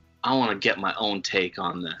to get my own take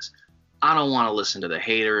on this. I don't want to listen to the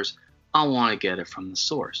haters. I want to get it from the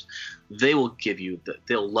source. They will give you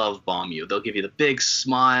they'll love bomb you. They'll give you the big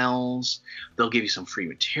smiles. They'll give you some free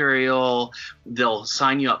material. They'll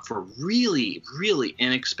sign you up for really, really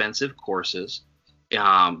inexpensive courses.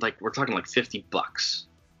 Like we're talking like $50,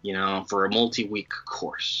 for a multi-week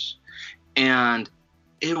course. And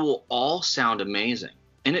it will all sound amazing.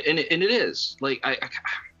 And it is. Like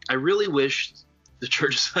I really wish the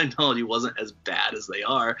Church of Scientology wasn't as bad as they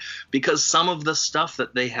are, because some of the stuff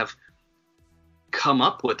that they have come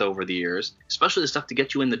up with over the years, especially the stuff to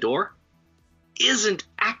get you in the door, isn't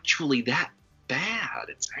actually that bad.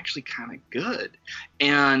 It's actually kind of good.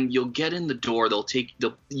 And you'll get in the door.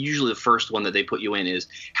 Usually the first one that they put you in is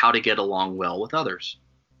how to get along well with others.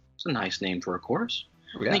 It's a nice name for a course.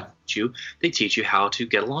 Yeah. They teach you how to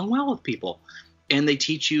get along well with people. And they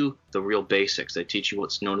teach you the real basics. They teach you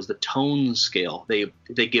what's known as the tone scale. They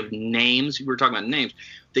give names. We were talking about names.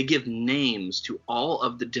 They give names to all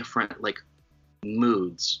of the different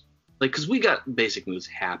moods. Because we got basic moods: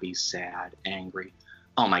 happy, sad, angry.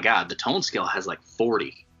 Oh my God, the tone scale has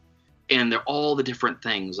 40. And they're all the different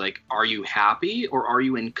things. Like, are you happy or are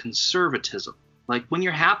you in conservatism? Like, when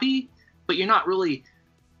you're happy, but you're not really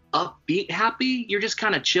upbeat happy, you're just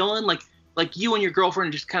kind of chilling. Like you and your girlfriend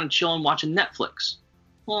are just kind of chilling watching Netflix.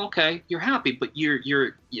 Well, okay, you're happy, but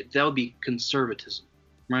that would be conservatism,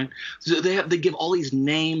 right? So they give all these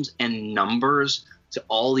names and numbers to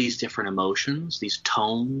all these different emotions, these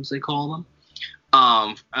tones they call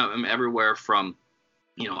them. Everywhere from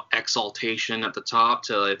exaltation at the top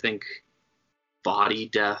to, I think, body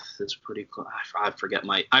death is pretty close. I forget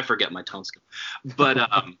my tone scale, but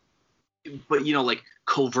like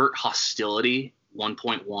covert hostility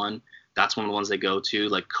 1.1. That's one of the ones they go to.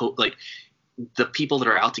 Like the people that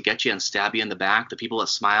are out to get you and stab you in the back, the people that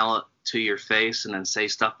smile to your face and then say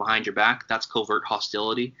stuff behind your back, that's covert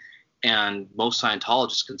hostility. And most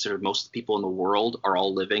Scientologists consider most of the people in the world are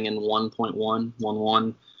all living in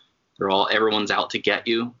 1.1. Everyone's out to get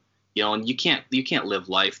you, and you can't live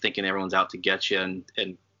life thinking everyone's out to get you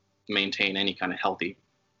and maintain any kind of healthy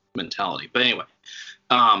mentality. But anyway,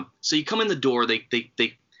 so you come in the door,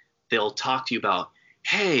 they'll talk to you about,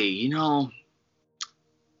 hey, you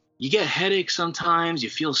get headaches sometimes, you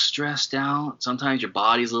feel stressed out, sometimes your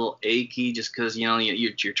body's a little achy just because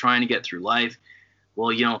you're trying to get through life.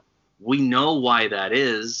 Well, we know why that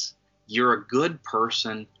is. You're a good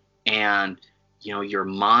person, and your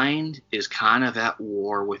mind is kind of at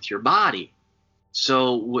war with your body.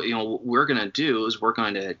 So what we're going to do is we're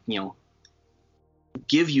going to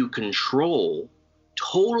give you total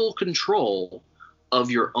control of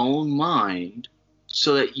your own mind,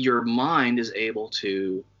 so that your mind is able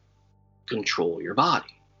to control your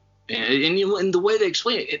body. And the way they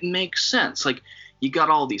explain it, it makes sense. Like, you got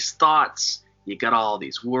all these thoughts, you got all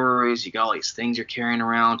these worries, you got all these things you're carrying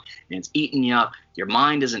around, and it's eating you up. Your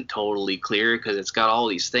mind isn't totally clear because it's got all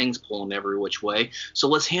these things pulling every which way. So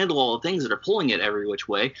let's handle all the things that are pulling it every which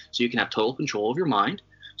way, so you can have total control of your mind,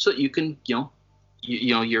 so that you can, you're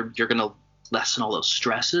going to lessen all those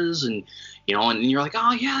stresses, and and you're like,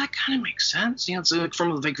 oh yeah, that kind of makes sense. It's like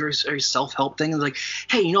from a very, very self-help thing. It's like,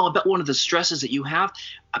 hey, I bet one of the stresses that you have,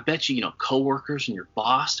 I bet coworkers and your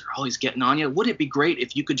boss are always getting on you. Wouldn't it be great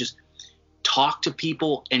if you could just talk to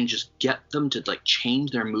people and just get them to like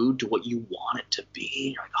change their mood to what you want it to be?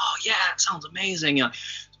 And you're like, oh yeah, that sounds amazing.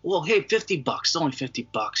 Well, hey, $50, it's only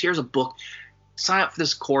 $50. Here's a book. Sign up for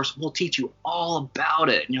this course. We'll teach you all about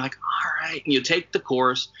it. And you're like, all right. And you take the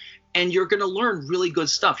course, and you're going to learn really good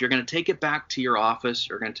stuff. You're going to take it back to your office.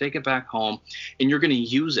 You're going to take it back home, and you're going to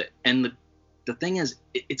use it. And the thing is,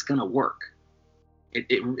 it's going to work.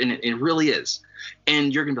 It really is.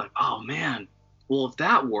 And you're going to be like, oh man, well, if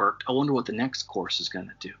that worked, I wonder what the next course is going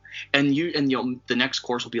to do. And the next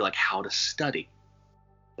course will be like how to study.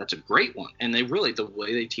 That's a great one. And the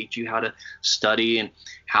way they teach you how to study and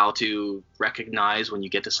how to recognize when you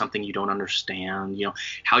get to something you don't understand,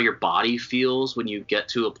 how your body feels when you get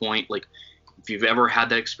to a point, like if you've ever had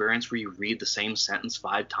that experience where you read the same sentence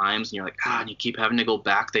 5 times and you're like, and you keep having to go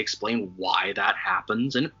back, they explain why that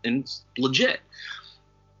happens, and it's legit.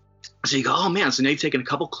 So you go, oh man, so now you've taken a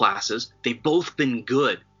couple classes. They've both been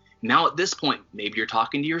good. Now at this point, maybe you're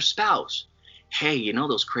talking to your spouse. Hey,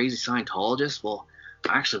 those crazy Scientologists? Well,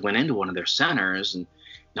 I actually went into one of their centers, and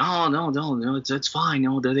no, it's fine.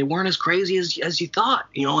 They weren't as crazy as you thought,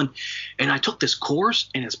 and I took this course,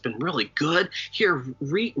 and it's been really good. Here,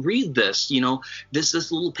 read this,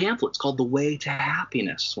 this little pamphlet. It's called The Way to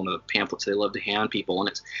Happiness. It's one of the pamphlets they love to hand people,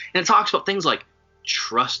 and it talks about things like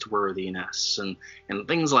trustworthiness and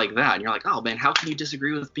things like that. And you're like, oh man, how can you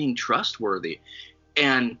disagree with being trustworthy?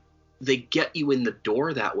 And they get you in the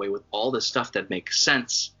door that way with all this stuff that makes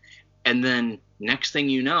sense. And then next thing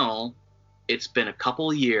you know, it's been a couple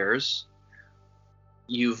of years.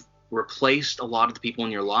 You've replaced a lot of the people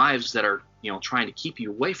in your lives that are, trying to keep you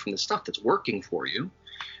away from the stuff that's working for you.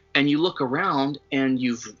 And you look around, and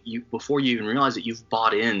before you even realize it, you've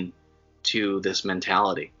bought in to this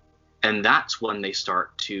mentality. And that's when they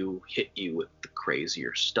start to hit you with the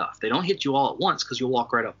crazier stuff. They don't hit you all at once because you'll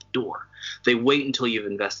walk right out the door. They wait until you've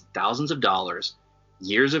invested thousands of dollars,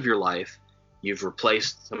 years of your life. You've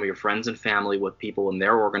replaced some of your friends and family with people in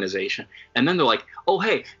their organization. And then they're like, oh,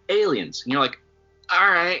 hey, aliens. And you're like,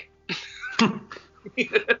 all right.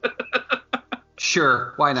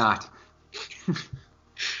 Sure, why not?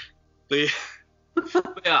 Yeah,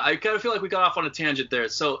 I kind of feel like we got off on a tangent there.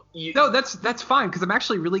 So no, that's fine, because I'm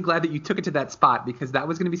actually really glad that you took it to that spot, because that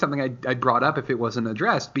was going to be something I'd brought up if it wasn't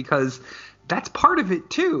addressed, because that's part of it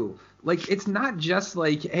too. Like, it's not just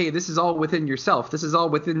like, hey, this is all within yourself. This is all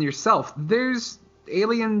within yourself. There's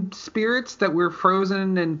alien spirits that were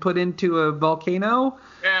frozen and put into a volcano.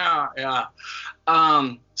 Yeah.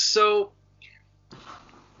 So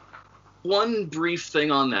one brief thing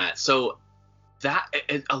on that. So that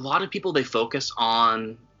a lot of people, they focus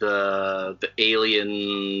on the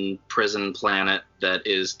alien prison planet that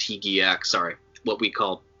is TGX. Sorry, what we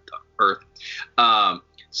call Earth.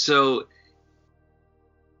 So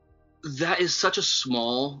that is such a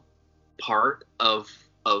small part of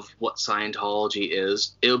what Scientology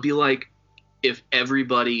is. It would be like if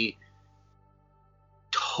everybody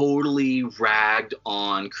totally ragged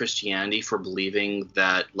on Christianity for believing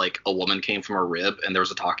that like a woman came from a rib and there was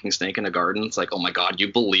a talking snake in a garden. It's like, oh my God,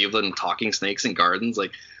 you believe in talking snakes in gardens?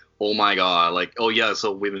 Like, oh my God, like, oh yeah,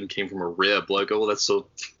 so women came from a rib. Like, oh, that's so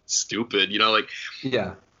stupid, like.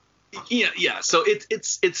 Yeah. So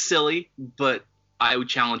it's silly, but I would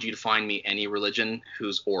challenge you to find me any religion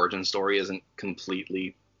whose origin story isn't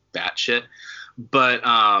completely batshit. But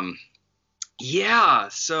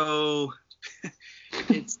so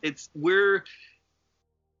we're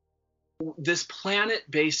this planet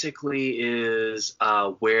basically is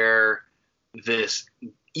where this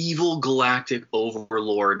evil galactic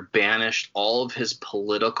overlord banished all of his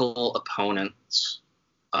political opponents,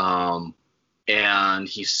 and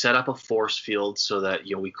he set up a force field so that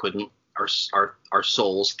we couldn't. Our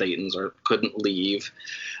souls, Thetans, couldn't leave.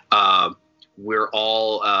 We're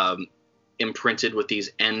all imprinted with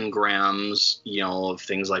these engrams, of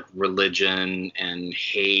things like religion and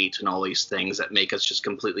hate and all these things that make us just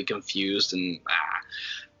completely confused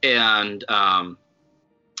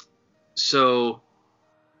so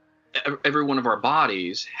every one of our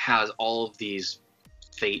bodies has all of these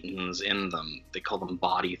Thetans in them. They call them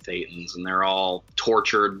body Thetans, and they're all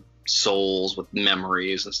tortured souls with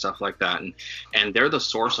memories and stuff like that, and they're the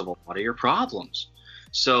source of a lot of your problems.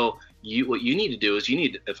 So what you need to do is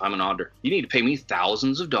if I'm an auditor, you need to pay me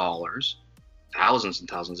thousands and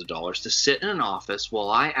thousands of dollars to sit in an office while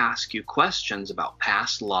I ask you questions about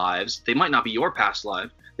past lives. They might not be your past life.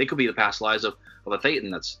 They could be the past lives of a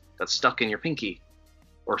Thetan that's stuck in your pinky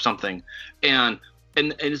or something. And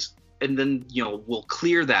then, we'll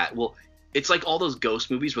clear that. It's like all those ghost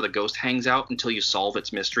movies where the ghost hangs out until you solve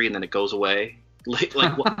its mystery and then it goes away. Like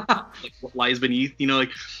what lies beneath,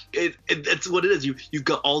 that's what it is. You've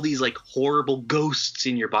got all these like horrible ghosts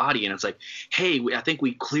in your body, and it's like, hey, I think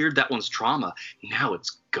we cleared that one's trauma. Now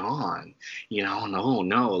it's gone.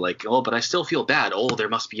 No, like, oh, but I still feel bad. Oh, there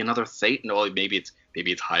must be another Thetan. Oh, maybe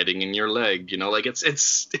it's hiding in your leg. Like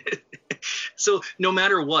it's so no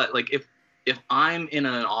matter what, like if I'm in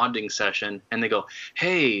an auditing session and they go,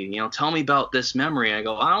 hey, tell me about this memory, I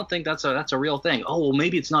go, I don't think that's a real thing. Oh, well,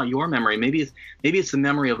 maybe it's not your memory. Maybe it's the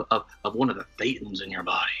memory of one of the Thetans in your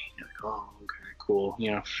body. You're like, oh, okay, cool.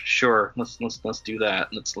 Sure. Let's do that.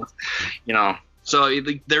 Let's. So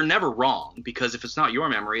they're never wrong, because if it's not your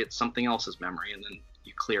memory, it's something else's memory, and then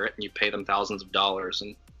you clear it and you pay them thousands of dollars,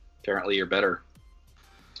 and apparently you're better.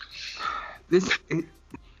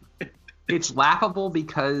 It's laughable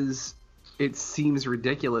because it seems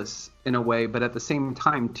ridiculous in a way, but at the same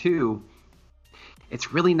time too,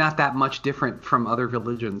 it's really not that much different from other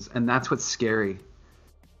religions, and that's what's scary.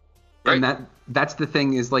 Right. And that's the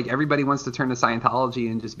thing, is like everybody wants to turn to Scientology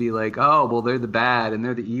and just be like, oh, well, they're the bad and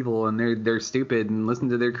they're the evil and they're stupid, and listen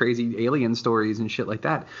to their crazy alien stories and shit like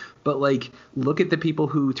that. But like, look at the people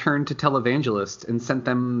who turned to televangelists and sent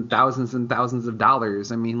them thousands and thousands of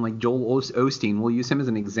dollars. I mean, like Joel Osteen, we'll use him as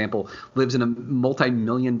an example, lives in a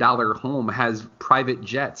multi-million-dollar home, has private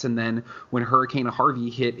jets, and then when Hurricane Harvey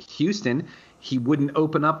hit Houston, he wouldn't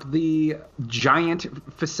open up the giant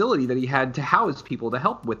facility that he had to house people to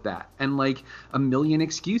help with that. And like a million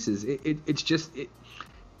excuses. It's just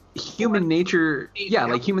human nature. Yeah,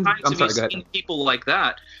 like humans. I'm sorry, go ahead. People like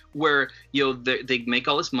that, where they make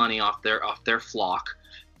all this money off their flock,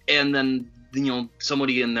 and then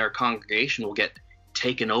somebody in their congregation will get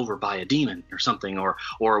taken over by a demon or something, or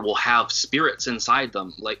will have spirits inside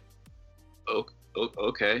them. Like,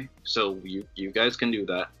 okay, so you guys can do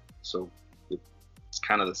that. So it's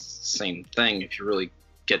kind of the same thing if you really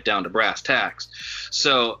get down to brass tacks.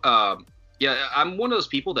 So I'm one of those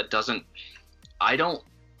people that I don't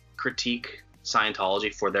critique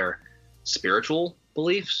Scientology for their spiritual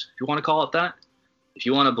beliefs, if you want to call it that. If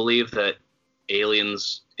you want to believe that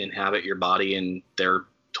aliens inhabit your body and they're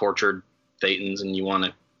tortured Thetans, and you want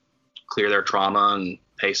to clear their trauma and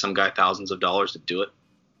pay some guy thousands of dollars to do it,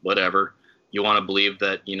 whatever. You want to believe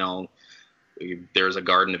that there's a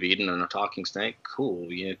Garden of Eden and a talking snake,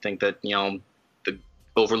 cool. You think that the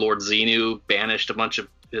Overlord Xenu banished a bunch of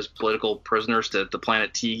his political prisoners to the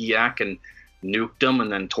planet Tegiak and nuked them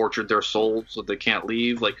and then tortured their souls so they can't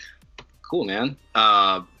leave, like, cool, man.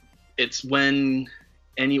 It's when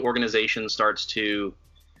any organization starts to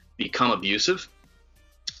become abusive,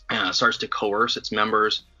 starts to coerce its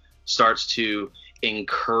members, starts to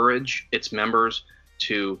encourage its members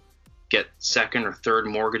to get second or third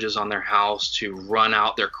mortgages on their house, to run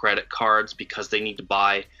out their credit cards because they need to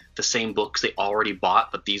buy the same books they already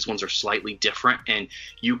bought, but these ones are slightly different, and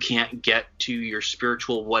you can't get to your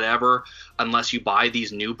spiritual whatever unless you buy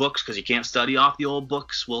these new books because you can't study off the old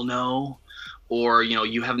books. Well, no. Or,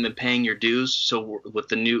 you haven't been paying your dues, so with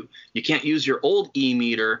the new, you can't use your old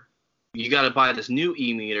e-meter. You got to buy this new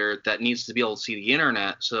e-meter that needs to be able to see the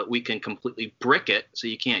internet so that we can completely brick it so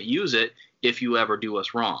you can't use it if you ever do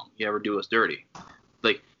us wrong, you ever do us dirty.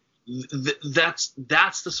 Like, that's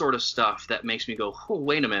the sort of stuff that makes me go, oh,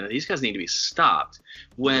 wait a minute, these guys need to be stopped.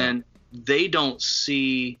 When they don't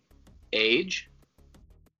see age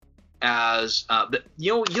as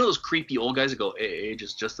those creepy old guys that go, age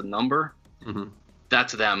is just a number. Mm-hmm.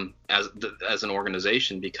 That's them as an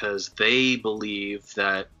organization, because they believe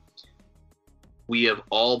that we have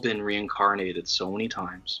all been reincarnated so many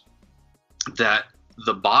times that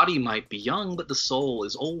the body might be young, but the soul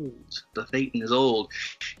is old. The Thetan is old.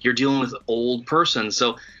 You're dealing with an old person.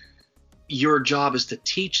 So your job is to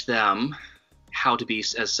teach them how to be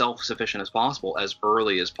as self-sufficient as possible, as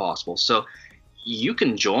early as possible. So you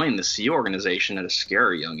can join the Sea organization at a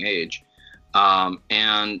scary young age.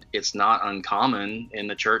 And it's not uncommon in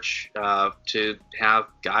the church to have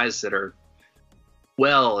guys that are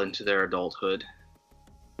well into their adulthood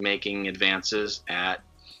making advances at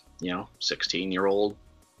 16-year-old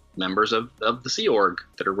members of the Sea Org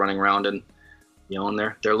that are running around in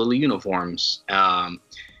their little uniforms.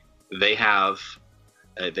 They have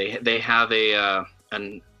an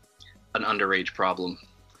underage problem.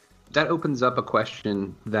 That opens up a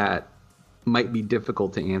question that might be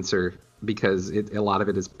difficult to answer because a lot of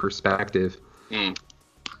it is perspective. When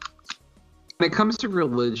it comes to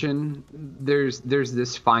religion, there's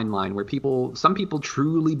this fine line where some people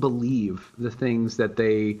truly believe the things that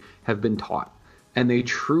they have been taught, and they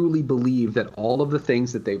truly believe that all of the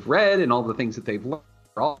things that they've read and all the things that they've learned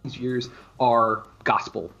for all these years are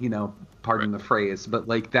gospel, pardon the phrase, but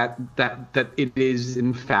like that it is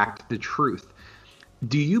in fact the truth.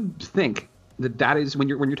 Do you think that is when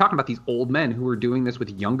you're talking about these old men who are doing this with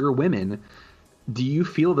younger women? Do you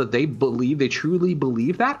feel that they truly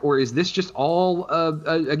believe that, or is this just all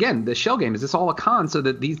again the shell game? Is this all a con so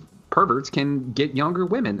that these perverts can get younger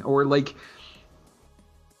women, or like?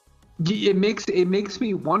 It makes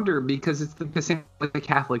me wonder, because it's the same with the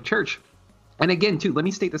Catholic Church. And again, too, let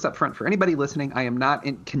me state this up front for anybody listening. I am not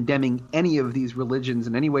condemning any of these religions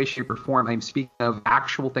in any way, shape, or form. I'm speaking of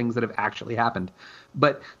actual things that have actually happened.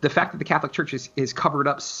 But the fact that the Catholic Church is covered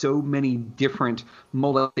up so many different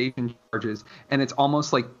molestation charges, and it's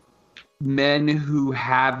almost like men who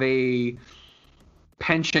have a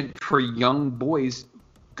penchant for young boys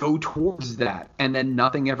go towards that, and then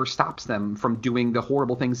nothing ever stops them from doing the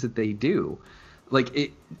horrible things that they do.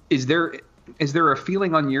 Like, is there a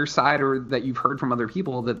feeling on your side, or that you've heard from other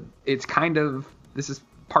people, that it's kind of, this is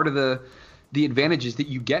part of the advantages that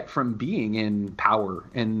you get from being in power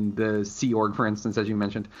in the Sea Org, for instance, as you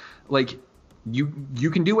mentioned? Like, you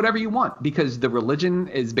can do whatever you want because the religion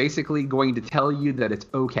is basically going to tell you that it's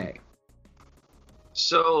okay.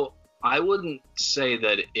 So I wouldn't say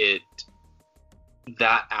that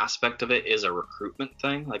aspect of it is a recruitment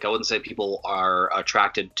thing. Like, I wouldn't say people are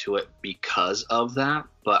attracted to it because of that,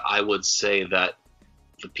 but I would say that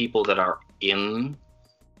the people that are in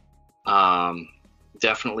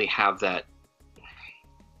definitely have that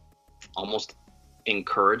almost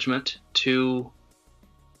encouragement to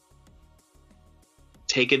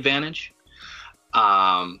take advantage,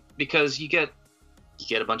 because you get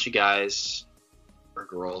a bunch of guys or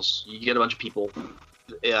girls, you get a bunch of people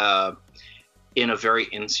in a very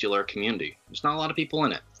insular community. There's not a lot of people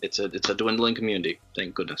in it. It's a dwindling community,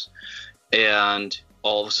 thank goodness. And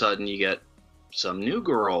all of a sudden you get some new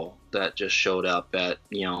girl that just showed up at,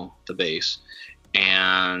 the base,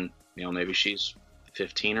 and, maybe she's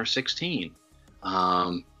 15 or 16.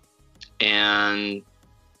 And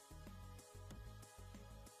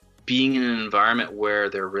being in an environment where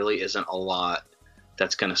there really isn't a lot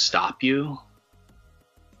that's going to stop you,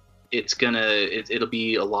 it'll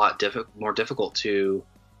be a lot more difficult to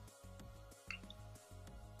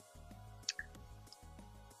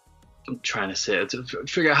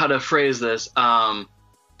figure out how to phrase this.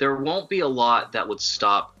 There won't be a lot that would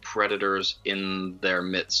stop predators in their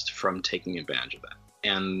midst from taking advantage of that.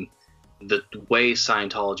 And the way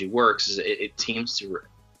Scientology works is it seems to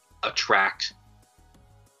attract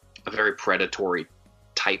a very predatory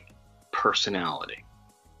type personality.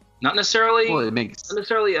 Not necessarily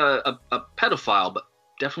a pedophile, but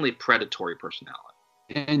definitely predatory personality.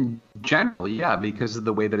 In general, yeah, because of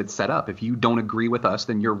the way that it's set up. If you don't agree with us,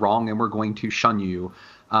 then you're wrong, and we're going to shun you,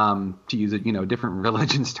 to use a different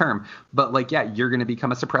religion's term. But you're going to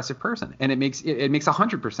become a suppressive person, and it makes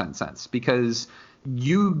 100% sense, because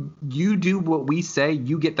you do what we say.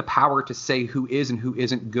 You get the power to say who is and who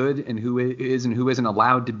isn't good, and who is and who isn't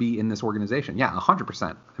allowed to be in this organization. Yeah,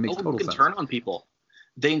 100%. It makes total sense. Turn on people.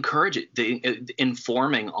 They encourage it.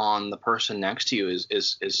 Informing on the person next to you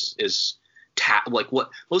is like what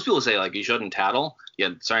most people say, like, you shouldn't tattle. Yeah,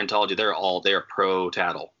 Scientology, they're pro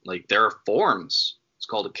tattle. Like, there are forms. It's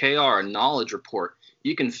called a KR, a knowledge report.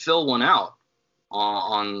 You can fill one out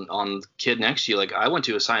on the kid next to you. Like, I went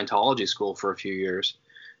to a Scientology school for a few years,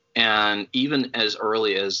 and even as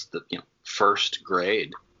early as the first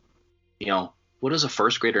grade, what does a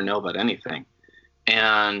first grader know about anything?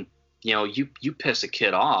 And you piss a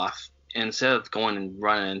kid off, instead of going and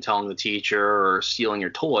running and telling the teacher or stealing your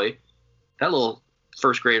toy, that little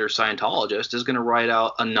first grader Scientologist is going to write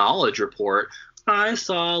out a knowledge report. I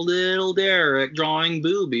saw little Derek drawing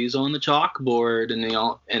boobies on the chalkboard,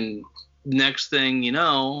 and next thing you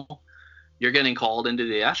know, you're getting called into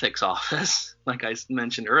the ethics office, like I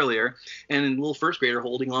mentioned earlier, and a little first grader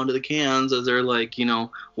holding onto the cans as they're like,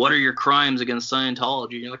 what are your crimes against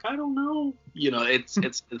Scientology? And you're like, I don't know.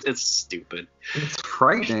 It's stupid. It's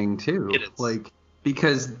frightening too. It is.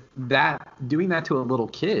 Because doing that to a little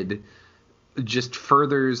kid just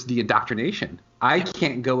furthers the indoctrination. I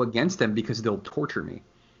can't go against them because they'll torture me.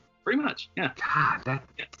 Pretty much, yeah. God, that's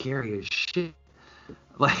scary as shit.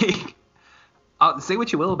 Say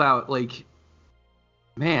what you will about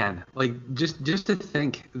Man, like just to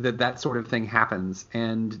think that that sort of thing happens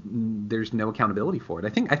and there's no accountability for it. I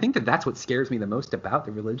think that that's what scares me the most about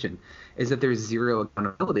the religion, is that there's zero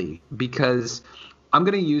accountability. Because I'm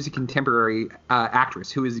going to use a contemporary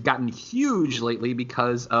actress who has gotten huge lately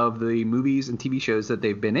because of the movies and TV shows that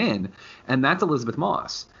they've been in, and that's Elizabeth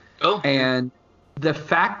Moss. Oh. And the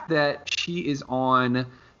fact that she is on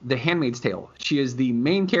The Handmaid's Tale, she is the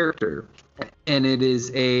main character, and it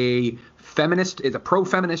is a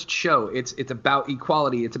pro-feminist show. It's about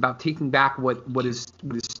equality. It's about taking back what is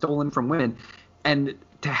stolen from women. And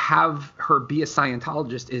to have her be a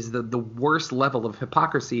Scientologist is the worst level of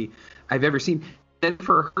hypocrisy I've ever seen. And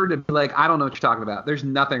for her to be like, I don't know what you're talking about. There's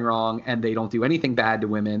nothing wrong, and they don't do anything bad to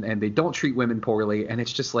women, and they don't treat women poorly. And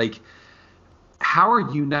it's just like, how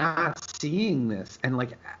are you not seeing this? And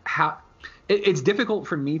like, how it's difficult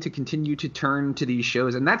for me to continue to turn to these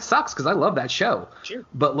shows, and that sucks because I love that show. Sure.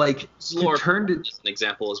 But like, to turn to an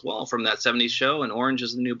example as well from that 70s show, and Orange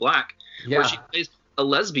is the New Black, yeah, where she plays a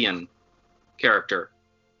lesbian character.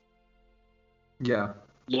 Yeah.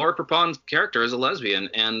 Laura Prepon's character is a lesbian,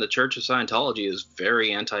 and the Church of Scientology is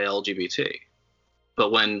very anti-LGBT.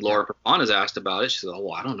 But when Laura Prepon is asked about it, she says, "Oh,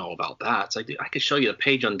 well, I don't know about that." It's like, dude, I could show you the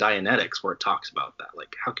page on Dianetics where it talks about that.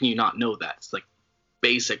 Like, how can you not know that? It's like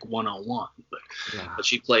basic 101. But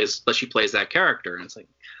she plays that character, and it's like,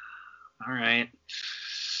 all right.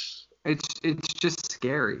 It's just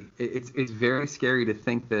scary. It's very scary to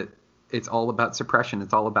think that it's all about suppression.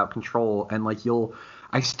 It's all about control. And like,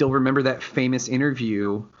 I still remember that famous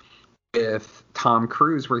interview with Tom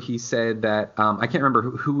Cruise where he said that I can't remember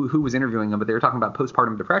who was interviewing him, but they were talking about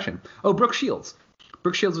postpartum depression. Oh, Brooke Shields.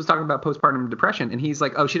 Brooke Shields was talking about postpartum depression, and he's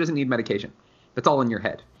like, "Oh, she doesn't need medication. That's all in your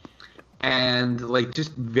head." And like,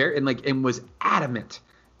 just and was adamant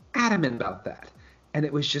about that. And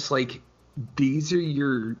it was just like, these are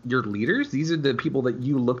your leaders. These are the people that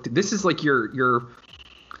you looked at. This is like your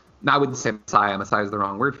I wouldn't say Messiah. Messiah is the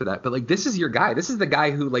wrong word for that. But like, this is your guy. This is the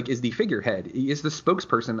guy who like is the figurehead. He is the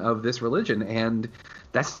spokesperson of this religion, and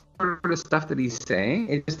that's sort of stuff that he's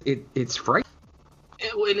saying. It's frightening.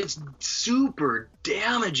 And it's super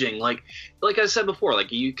damaging. Like I said before,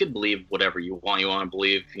 like, you could believe whatever you want. You want to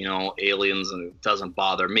believe, aliens, and it doesn't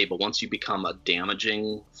bother me. But once you become a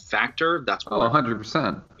damaging factor, that's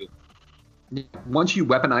 100%. Once you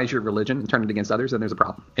weaponize your religion and turn it against others, then there's a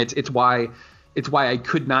problem. It's why I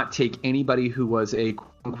could not take anybody who was a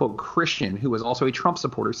quote-unquote Christian who was also a Trump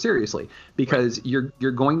supporter seriously, because you're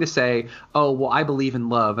going to say, "Oh, well, I believe in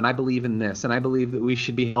love, and I believe in this, and I believe that we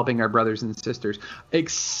should be helping our brothers and sisters,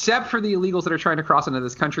 except for the illegals that are trying to cross into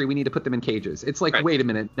this country. We need to put them in cages." It's like, Wait a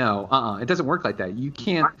minute, no, it doesn't work like that. You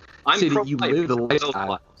can't say that you live the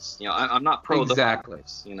lifestyle. I'm not pro exactly.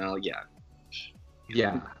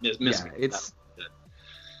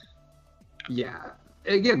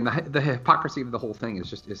 Again, the hypocrisy of the whole thing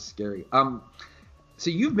is scary. So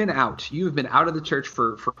you've been out of the church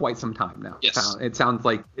for quite some time now. Yes. It sounds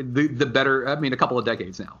like the better, a couple of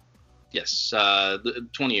decades now. Yes.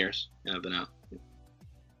 20 years I've been out.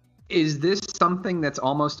 Is this something that's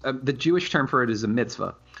almost the Jewish term for it is a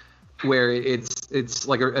mitzvah, where it's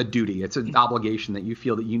like a duty. It's an obligation that you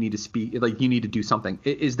feel that you need to speak, like you need to do something.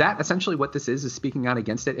 Is that essentially what this is speaking out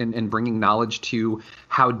against it and bringing knowledge to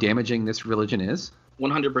how damaging this religion is?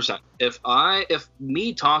 100%. If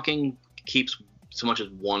me talking keeps so much as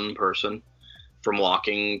one person from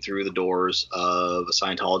walking through the doors of a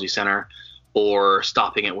Scientology center, or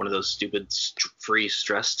stopping at one of those stupid free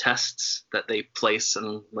stress tests that they place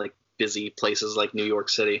in like busy places like New York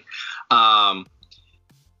City.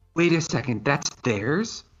 Wait a second, that's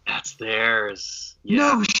theirs? That's theirs. Yeah.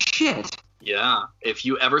 No shit. Yeah. If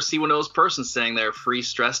you ever see one of those persons saying they're free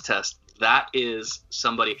stress test, that is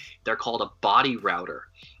somebody, they're called a body router.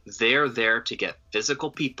 They're there to get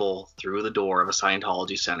physical people through the door of a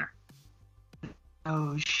Scientology center.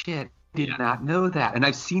 Oh shit. Did not know that. And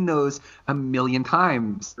I've seen those a million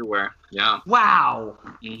times. Everywhere. Yeah. Wow.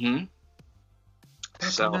 Mm-hmm.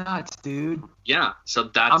 That's nuts, dude. Yeah. So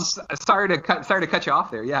that's. I'm sorry to cut you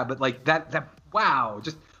off there. Yeah, but like that. Wow,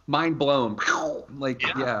 just mind blown. Like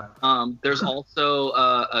yeah. There's also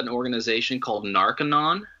an organization called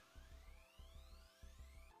Narconon.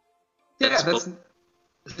 It's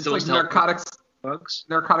like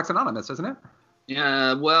Narcotics Anonymous, isn't it?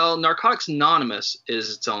 Yeah, well, Narcotics Anonymous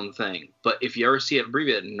is its own thing. But if you ever see it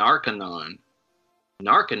abbreviated Narconon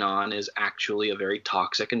is actually a very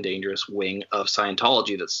toxic and dangerous wing of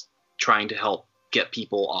Scientology that's trying to help get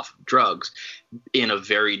people off of drugs in a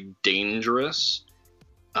very dangerous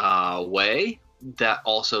way that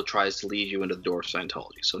also tries to lead you into the door of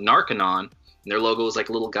Scientology. So Narconon, their logo is like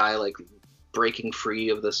a little guy like breaking free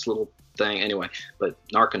of this little thing. Anyway, but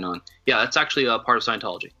Narconon, yeah, that's actually a part of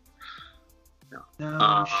Scientology.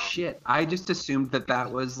 No shit. I just assumed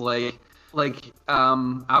that was like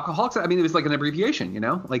Alcoholics. I mean, it was like an abbreviation,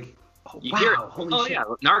 Like, you hear it. Holy shit. Yeah,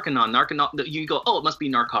 Narconon. You go, it must be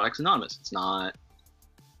Narcotics Anonymous. It's not.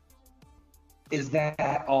 Is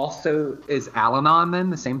Al-Anon then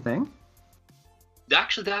the same thing?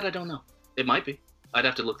 Actually, that I don't know. It might be. I'd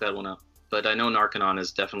have to look that one up. But I know Narconon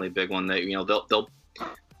is definitely a big one. They, they'll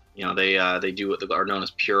they do what are known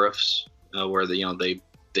as purifs, where they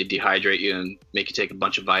dehydrate you and make you take a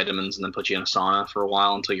bunch of vitamins and then put you in a sauna for a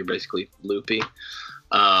while until you're basically loopy.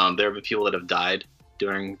 There have been people that have died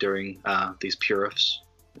during these purifs.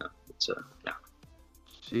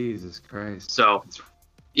 Jesus Christ. So,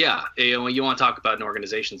 yeah, you want to talk about an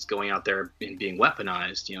organization that's going out there and being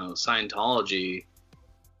weaponized. Scientology,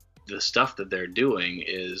 the stuff that they're doing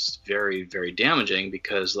is very, very damaging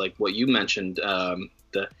because, like what you mentioned,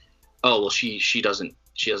 she doesn't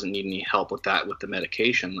need any help with the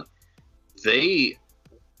medication. They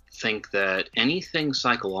think that anything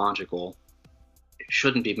psychological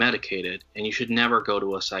shouldn't be medicated, and you should never go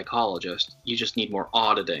to a psychologist. You just need more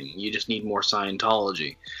auditing. You just need more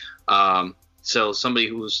Scientology. So somebody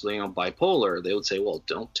who's bipolar, they would say, well,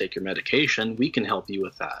 don't take your medication. We can help you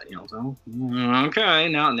with that. So, okay,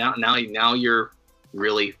 now you're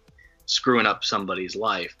really screwing up somebody's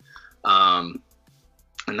life. And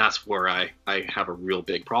that's where I have a real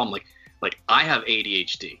big problem. Like I have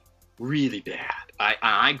ADHD really bad.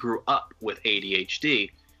 I grew up with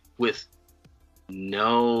ADHD with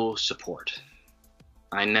no support.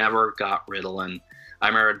 I never got Ritalin. I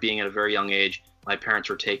remember being at a very young age, my parents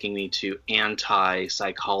were taking me to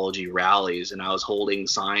anti-psychology rallies, and I was holding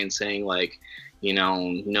signs saying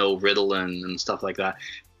no Ritalin and stuff like that,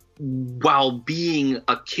 while being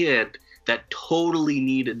a kid that totally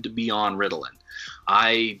needed to be on Ritalin.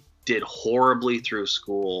 I did horribly through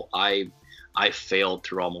school. I failed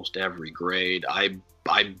through almost every grade. I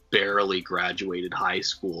barely graduated high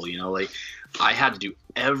school. I had to do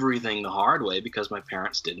everything the hard way because my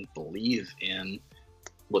parents didn't believe in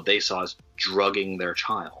what they saw as drugging their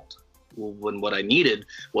child. When what I needed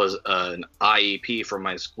was an IEP from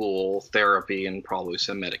my school, therapy, and probably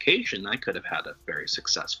some medication, I could have had a very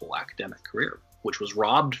successful academic career, which was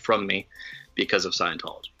robbed from me because of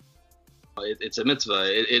Scientology. It's a mitzvah.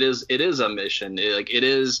 It is a mission. It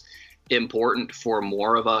is important for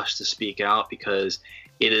more of us to speak out because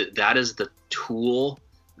that is the tool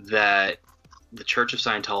that the Church of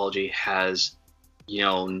Scientology has,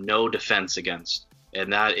 no defense against,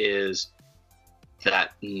 and that is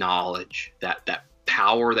that knowledge, that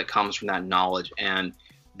power that comes from that knowledge. And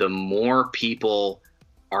the more people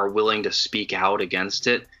are willing to speak out against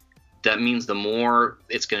it, that means the more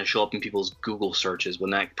it's going to show up in people's Google searches.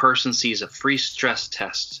 When that person sees a free stress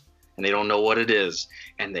test and they don't know what it is,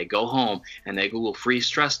 and they go home and they Google free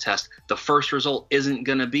stress test, the first result isn't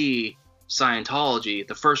going to be Scientology.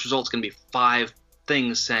 The first result is going to be 5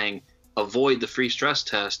 things saying, avoid the free stress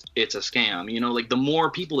test, it's a scam. The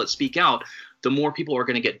more people that speak out, the more people are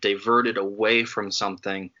going to get diverted away from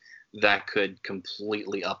something that could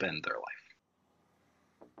completely upend their life.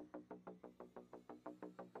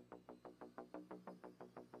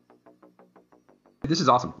 This is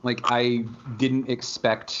awesome. I didn't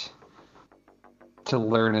expect to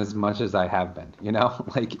learn as much as I have been,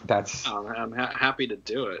 that's... I'm happy to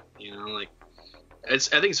do it, I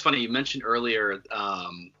think it's funny. You mentioned earlier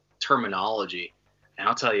terminology, and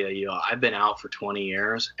I'll tell you, I've been out for 20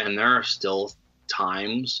 years, and there are still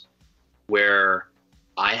times where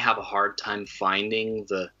I have a hard time finding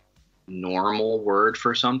the normal word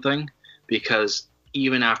for something, because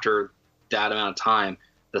even after that amount of time,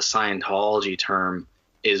 the Scientology term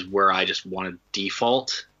is where I just want to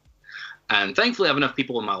default. And thankfully, I have enough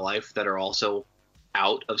people in my life that are also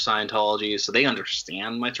out of Scientology, so they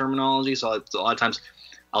understand my terminology. So a lot of times,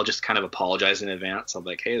 I'll just kind of apologize in advance. I'll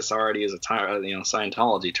be like, "Hey, this already is a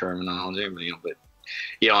Scientology terminology," but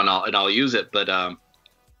and I'll use it. But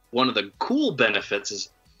one of the cool benefits is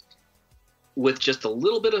with just a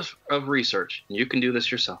little bit of research, and you can do this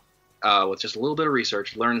yourself. With just a little bit of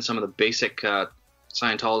research, learn some of the basic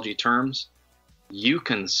Scientology terms, you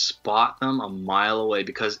can spot them a mile away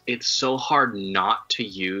because it's so hard not to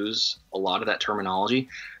use a lot of that terminology.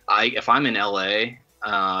 If I'm in LA,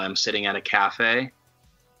 I'm sitting at a cafe,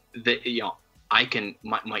 I can,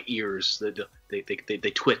 my ears,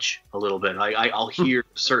 they twitch a little bit. I'll hear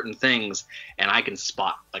certain things, and I can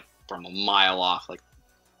spot from a mile off,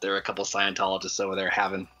 there are a couple of Scientologists over there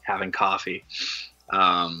having coffee.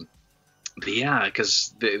 But yeah,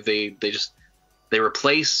 because they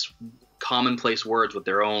replace commonplace words with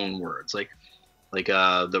their own words. Like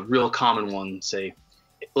the real common one, say,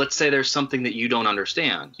 let's say there's something that you don't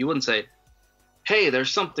understand. You wouldn't say, hey,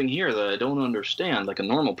 there's something here that I don't understand, like a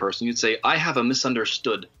normal person. You'd say, I have a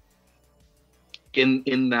misunderstood.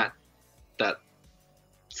 In that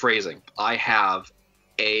phrasing, I have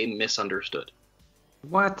a misunderstood.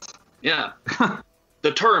 What? Yeah.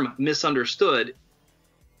 The term misunderstood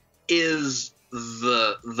is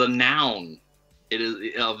the noun. It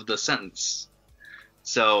is of the sentence.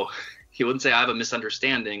 So he wouldn't say I have a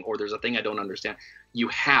misunderstanding or there's a thing I don't understand. You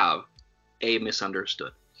have a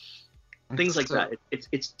misunderstood. Things like that.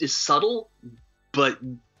 It's subtle, but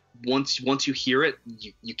once you hear it,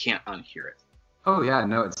 you can't unhear it. Oh yeah,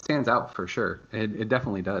 no, it stands out for sure. It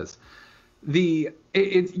definitely does. You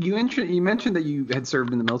mentioned that you had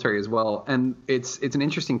served in the military as well, and it's an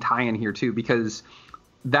interesting tie-in here too, because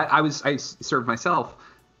I served myself.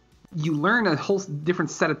 You learn a whole different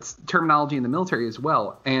set of terminology in the military as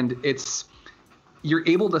well, and you're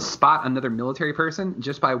able to spot another military person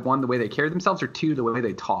just by, one, the way they carry themselves, or two, the way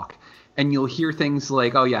they talk. And you'll hear things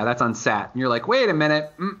like, oh yeah, that's unsat. And you're like, wait a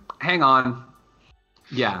minute, hang on.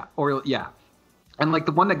 Yeah, or yeah. And like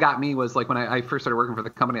the one that got me was like when I first started working for the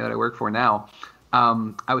company that I work for now,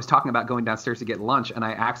 I was talking about going downstairs to get lunch, and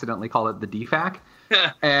I accidentally called it the DFAC.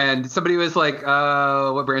 And somebody was like,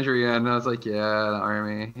 what branch are you in? And I was like, yeah, the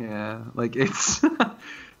Army. Yeah. Like it's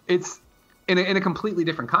in a completely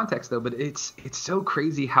different context though, but it's so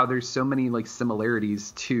crazy how there's so many like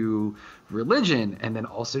similarities to religion and then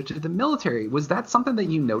also to the military. Was that something that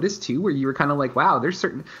you noticed too, where you were kind of like, wow, there's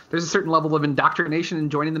a certain level of indoctrination in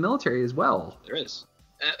joining the military as well? There is.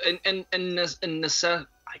 And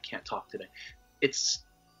I can't talk today. It's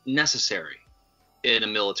necessary in a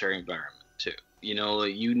military environment too. You know,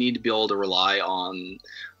 you need to be able to rely on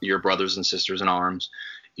your brothers and sisters in arms.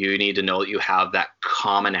 You need to know that you have that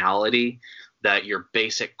commonality, that your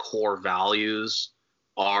basic core values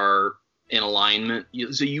are in alignment.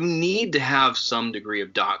 So you need to have some degree of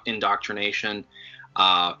indoctrination.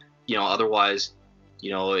 Otherwise,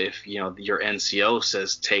 if your NCO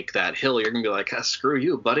says take that hill, you're gonna be like, screw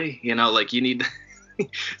you, buddy. Like you need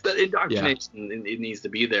that indoctrination. It needs to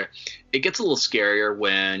be there. It gets a little scarier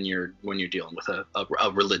when you're dealing with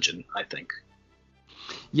a religion, I think.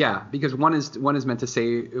 Yeah, because one is meant to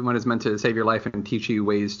save your life and teach you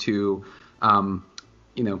ways to,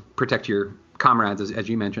 protect your comrades, as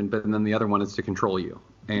you mentioned. But then the other one is to control you,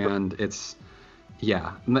 and it's,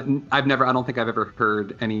 yeah. I don't think I've ever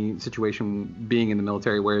heard any situation being in the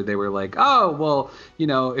military where they were like, oh, well,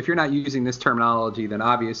 if you're not using this terminology, then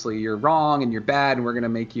obviously you're wrong and you're bad, and we're gonna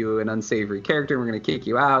make you an unsavory character, and we're gonna kick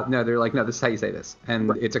you out. No, they're like, no, this is how you say this, and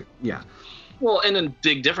right. It's yeah. Well, and a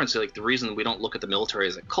big difference, like the reason we don't look at the military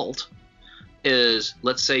as a cult is,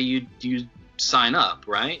 let's say you sign up,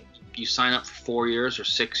 right? You sign up for 4 years or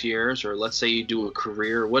 6 years, or let's say you do a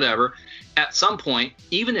career or whatever. At some point,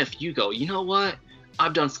 even if you go, you know what?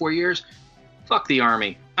 I've done 4 years. Fuck the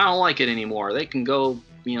Army. I don't like it anymore. They can go,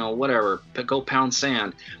 whatever, go pound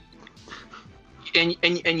sand. And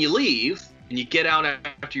you leave and you get out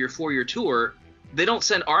after your 4-year tour. They don't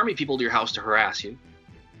send Army people to your house to harass you.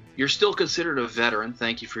 You're still considered a veteran.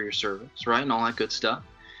 Thank you for your service, right? And all that good stuff.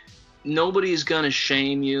 Nobody's going to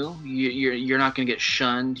shame you. You're not going to get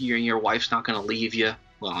shunned. Your wife's not going to leave you.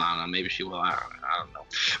 Well, I don't know. Maybe she will. I don't know.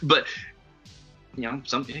 But,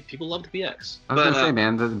 some people love to be ex. I was going to say,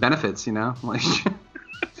 man, the benefits, like.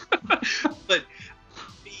 But,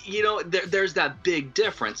 there's that big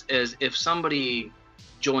difference is if somebody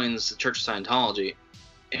joins the Church of Scientology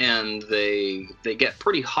and they get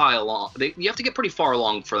pretty high along. You have to get pretty far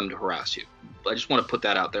along for them to harass you. I just want to put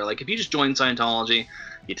that out there. Like if you just join Scientology,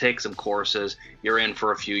 you take some courses, you're in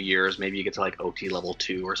for a few years, maybe you get to like OT level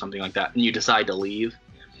 2 or something like that, and you decide to leave,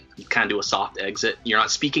 you kind of do a soft exit. You're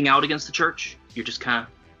not speaking out against the church. You're just kind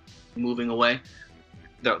of moving away.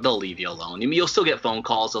 They'll leave you alone. You'll still get phone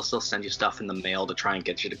calls. They'll still send you stuff in the mail to try and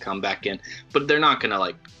get you to come back in, but they're not going to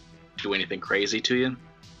like do anything crazy to you.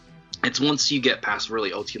 It's once you get past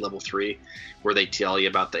really OT level 3 where they tell you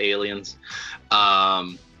about the aliens.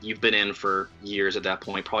 You've been in for years at that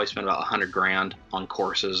point. Probably spent about $100,000 on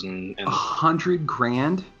courses and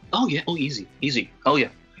 $100,000. Oh yeah. Oh, easy. Oh yeah.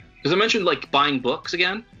 Because I mentioned like buying books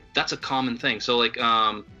again. That's a common thing. So like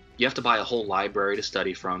you have to buy a whole library to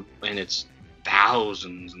study from, and it's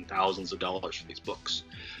thousands and thousands of dollars for these books.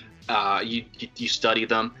 You study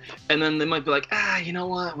them, and then they might be like, you know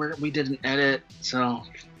what? We did an edit, so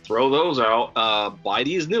throw those out. Buy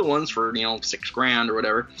these new ones for $6,000 or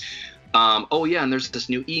whatever. Oh yeah, and there's this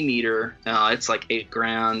new e-meter. It's like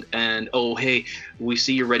 $8,000. And oh hey, we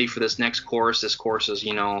see you're ready for this next course. This course is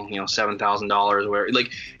 $7,000 or whatever.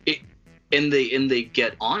 Like it, and they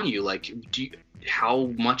get on you like,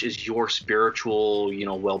 how much is your spiritual,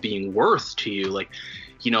 well-being worth to you? Like,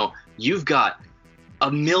 you've got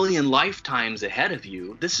a million lifetimes ahead of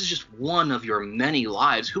you. This is just one of your many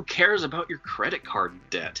lives. Who cares about your credit card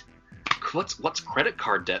debt? What's credit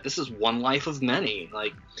card debt? This is one life of many.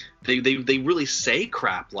 Like, they really say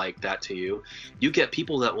crap like that to you. You get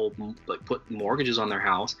people that will like put mortgages on their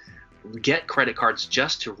house, get credit cards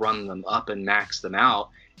just to run them up and max them out,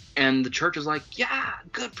 and the church is like, yeah,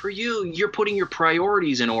 good for you, you're putting your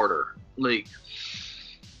priorities in order. Like,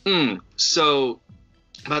 so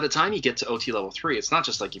by the time you get to OT level 3, it's not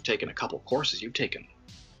just like you've taken a couple courses, you've taken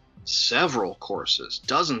several courses,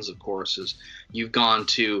 dozens of courses. You've gone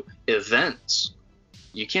to events.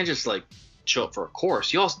 You can't just like show up for a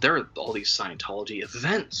course. There are all these Scientology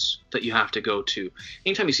events that you have to go to.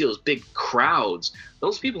 Anytime you see those big crowds,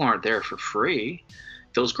 those people aren't there for free.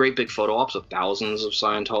 Those great big photo ops of thousands of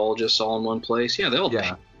Scientologists all in one place, they'll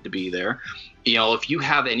pay to be there. If you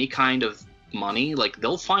have any kind of money, like,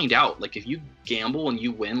 they'll find out. Like, if you gamble and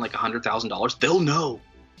you win like $100,000, they'll know.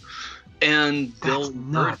 And they'll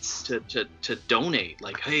nuts to donate.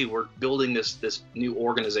 Like, hey, we're building this new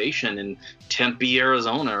organization in Tempe,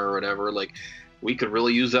 Arizona, or whatever. Like, we could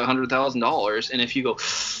really use that $100,000. And if you go,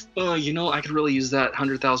 I could really use that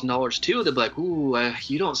 $100,000 too, they'll be like, ooh,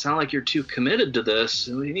 you don't sound like you're too committed to this.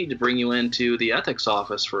 We need to bring you into the ethics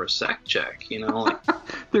office for a sec check. Like,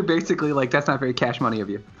 they're basically like, that's not very cash money of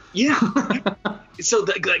you. Yeah. So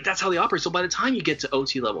that's how they operate. So by the time you get to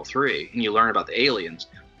OT level 3 and you learn about the aliens,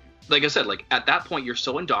 like I said, like, at that point you're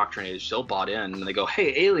so indoctrinated, so bought in, and they go,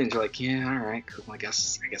 hey, aliens. You're like, yeah, all right, cool. I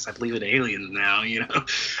guess I believe in aliens now,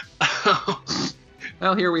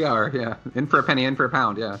 Well, here we are, yeah. In for a penny, in for a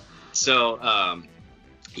pound, yeah. So,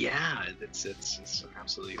 it's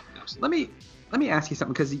absolutely. Let me ask you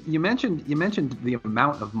something, because you mentioned the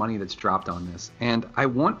amount of money that's dropped on this, and I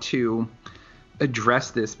want to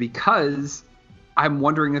address this because I'm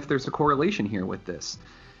wondering if there's a correlation here with this.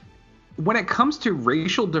 When it comes to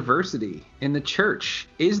racial diversity in the church,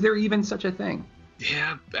 is there even such a thing?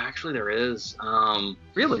 Yeah, actually there is.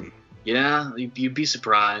 Really? Yeah, you'd be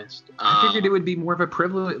surprised. I figured it would be more of a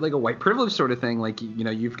privilege, like a white privilege sort of thing. Like,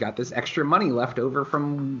 you've got this extra money left over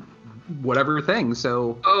from whatever thing.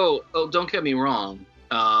 So. Oh, don't get me wrong.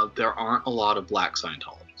 There aren't a lot of black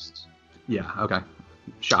Scientologists. Yeah. Okay.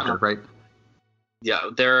 Shocker, right? Yeah,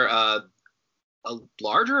 there are a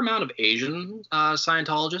larger amount of Asian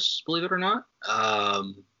Scientologists, believe it or not.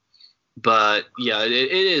 But yeah,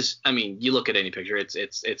 it is. I mean, you look at any picture,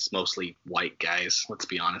 it's mostly white guys. Let's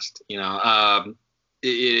be honest. It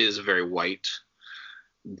is a very white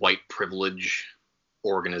privilege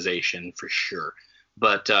organization for sure.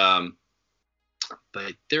 But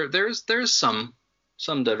there's some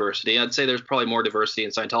diversity. I'd say there's probably more diversity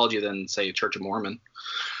in Scientology than, say, Church of Mormon.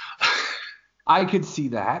 I could see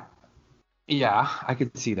that. Yeah, I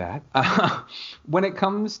could see that. When it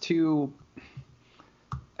comes to,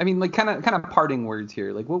 I mean, like, kind of parting words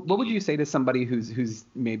here. Like, what would you say to somebody who's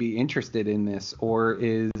maybe interested in this, or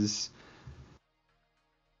is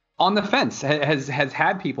on the fence, has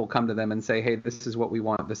had people come to them and say, hey, this is what we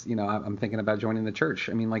want. This, I'm thinking about joining the church.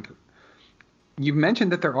 I mean, like, you've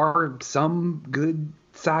mentioned that there are some good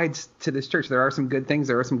sides to this church. There are some good things.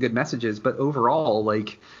 There are some good messages. But overall,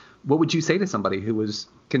 like, what would you say to somebody who was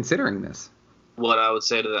considering this? What I would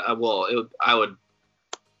say to them, I would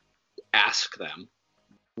ask them,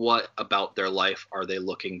 what about their life are they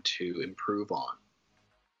looking to improve on?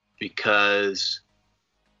 Because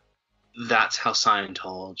that's how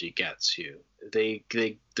Scientology gets you.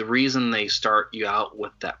 The reason they start you out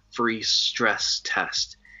with that free stress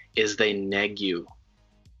test is they neg you.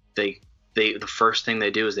 The first thing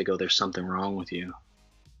they do is they go, there's something wrong with you.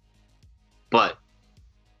 But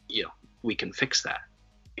we can fix that.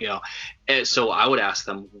 And so I would ask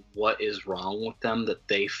them, what is wrong with them that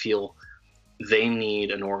they feel they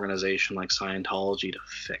need an organization like Scientology to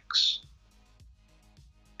fix?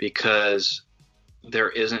 Because there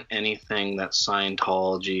isn't anything that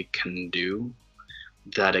Scientology can do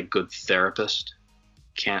that a good therapist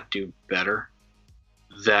can't do better.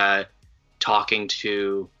 That talking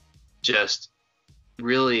to just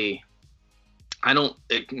really, I don't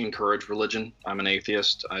encourage religion. I'm an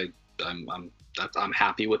atheist. I'm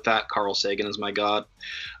happy with that. Carl Sagan is my god.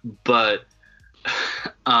 But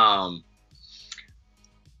I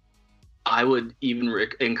would even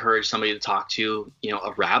encourage somebody to talk to,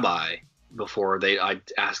 a rabbi before I'd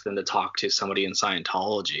ask them to talk to somebody in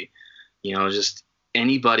Scientology. Just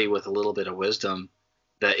anybody with a little bit of wisdom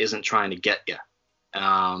that isn't trying to get you.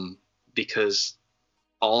 Because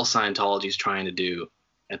all Scientology is trying to do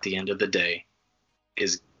at the end of the day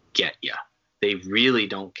is get you. They really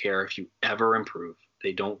don't care if you ever improve.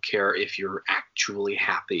 They don't care if you're actually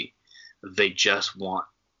happy. They just want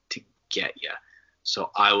to get you.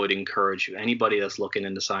 So I would encourage you, anybody that's looking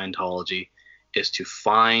into Scientology, is to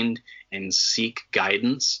find and seek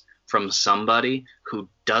guidance from somebody who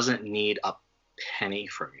doesn't need a penny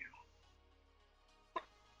from you.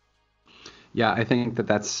 Yeah, I think that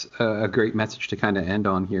that's a great message to kind of end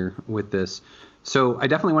on here with this. So I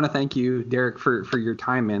definitely want to thank you, Derek, for your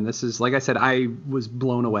time, man. This is, like I said, I was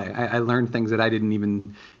blown away. I learned things that I didn't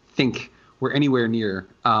even think were anywhere near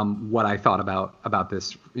what I thought about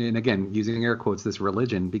this. And again, using air quotes, this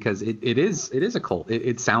religion, because it is a cult.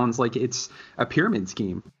 It sounds like it's a pyramid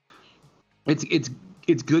scheme.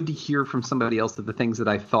 It's good to hear from somebody else that the things that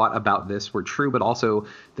I thought about this were true, but also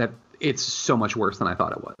that it's so much worse than I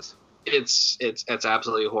thought it was. It's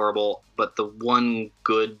absolutely horrible, but the one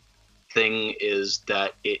good thing is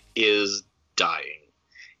that it is dying.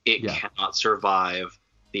 It cannot survive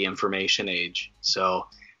the information age. So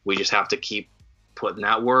we just have to keep putting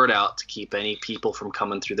that word out to keep any people from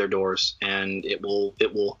coming through their doors, and it will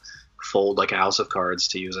fold like a house of cards,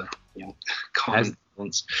 to use a common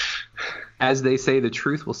sense. As they say, the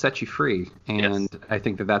truth will set you free, and yes. I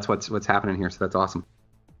think that's what's happening here. So that's awesome.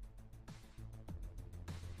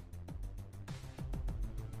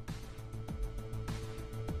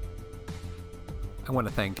 I want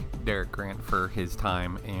to thank Derek Grant for his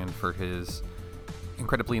time and for his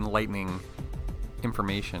incredibly enlightening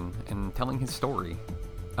information and telling his story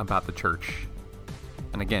about the church.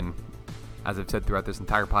 And again, as I've said throughout this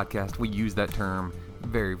entire podcast, we use that term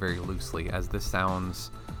very, very loosely, as this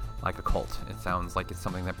sounds like a cult. It sounds like it's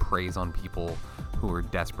something that preys on people who are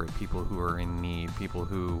desperate, people who are in need, people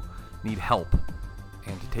who need help,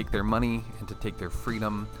 and to take their money and to take their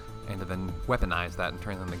freedom and to then weaponize that and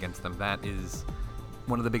turn them against them. That is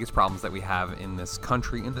one of the biggest problems that we have in this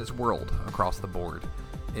country, in this world, across the board,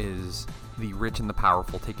 is the rich and the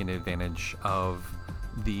powerful taking advantage of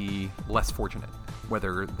the less fortunate,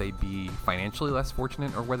 whether they be financially less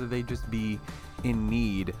fortunate or whether they just be in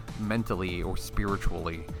need mentally or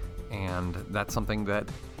spiritually. And that's something that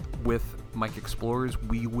with Mike Explorers,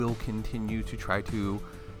 we will continue to try to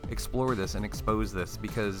explore this and expose this,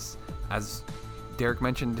 because as Derek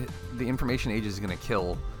mentioned, the information age is going to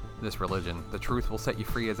kill this religion. The truth will set you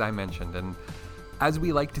free, as I mentioned. And as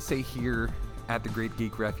we like to say here at the Great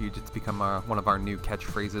Geek Refuge, it's become one of our new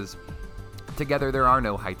catchphrases. Together there are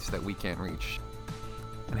no heights that we can't reach.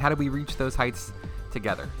 And how do we reach those heights?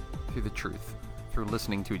 Together, through the truth, through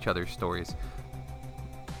listening to each other's stories,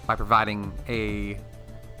 by providing a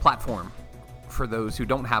platform for those who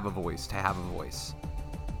don't have a voice to have a voice.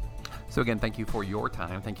 So again, thank you for your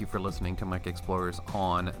time. Thank you for listening to Mike Explorers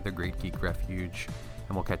on the Great Geek Refuge,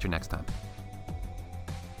 and we'll catch you next time.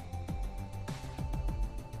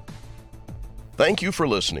 Thank you for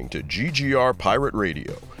listening to GGR Pirate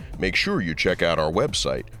Radio. Make sure you check out our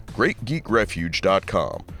website,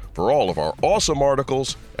 greatgeekrefuge.com, for all of our awesome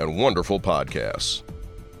articles and wonderful podcasts.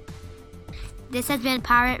 This has been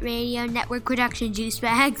Pirate Radio Network production, Juice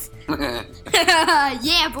Bags.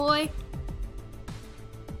 Yeah, boy.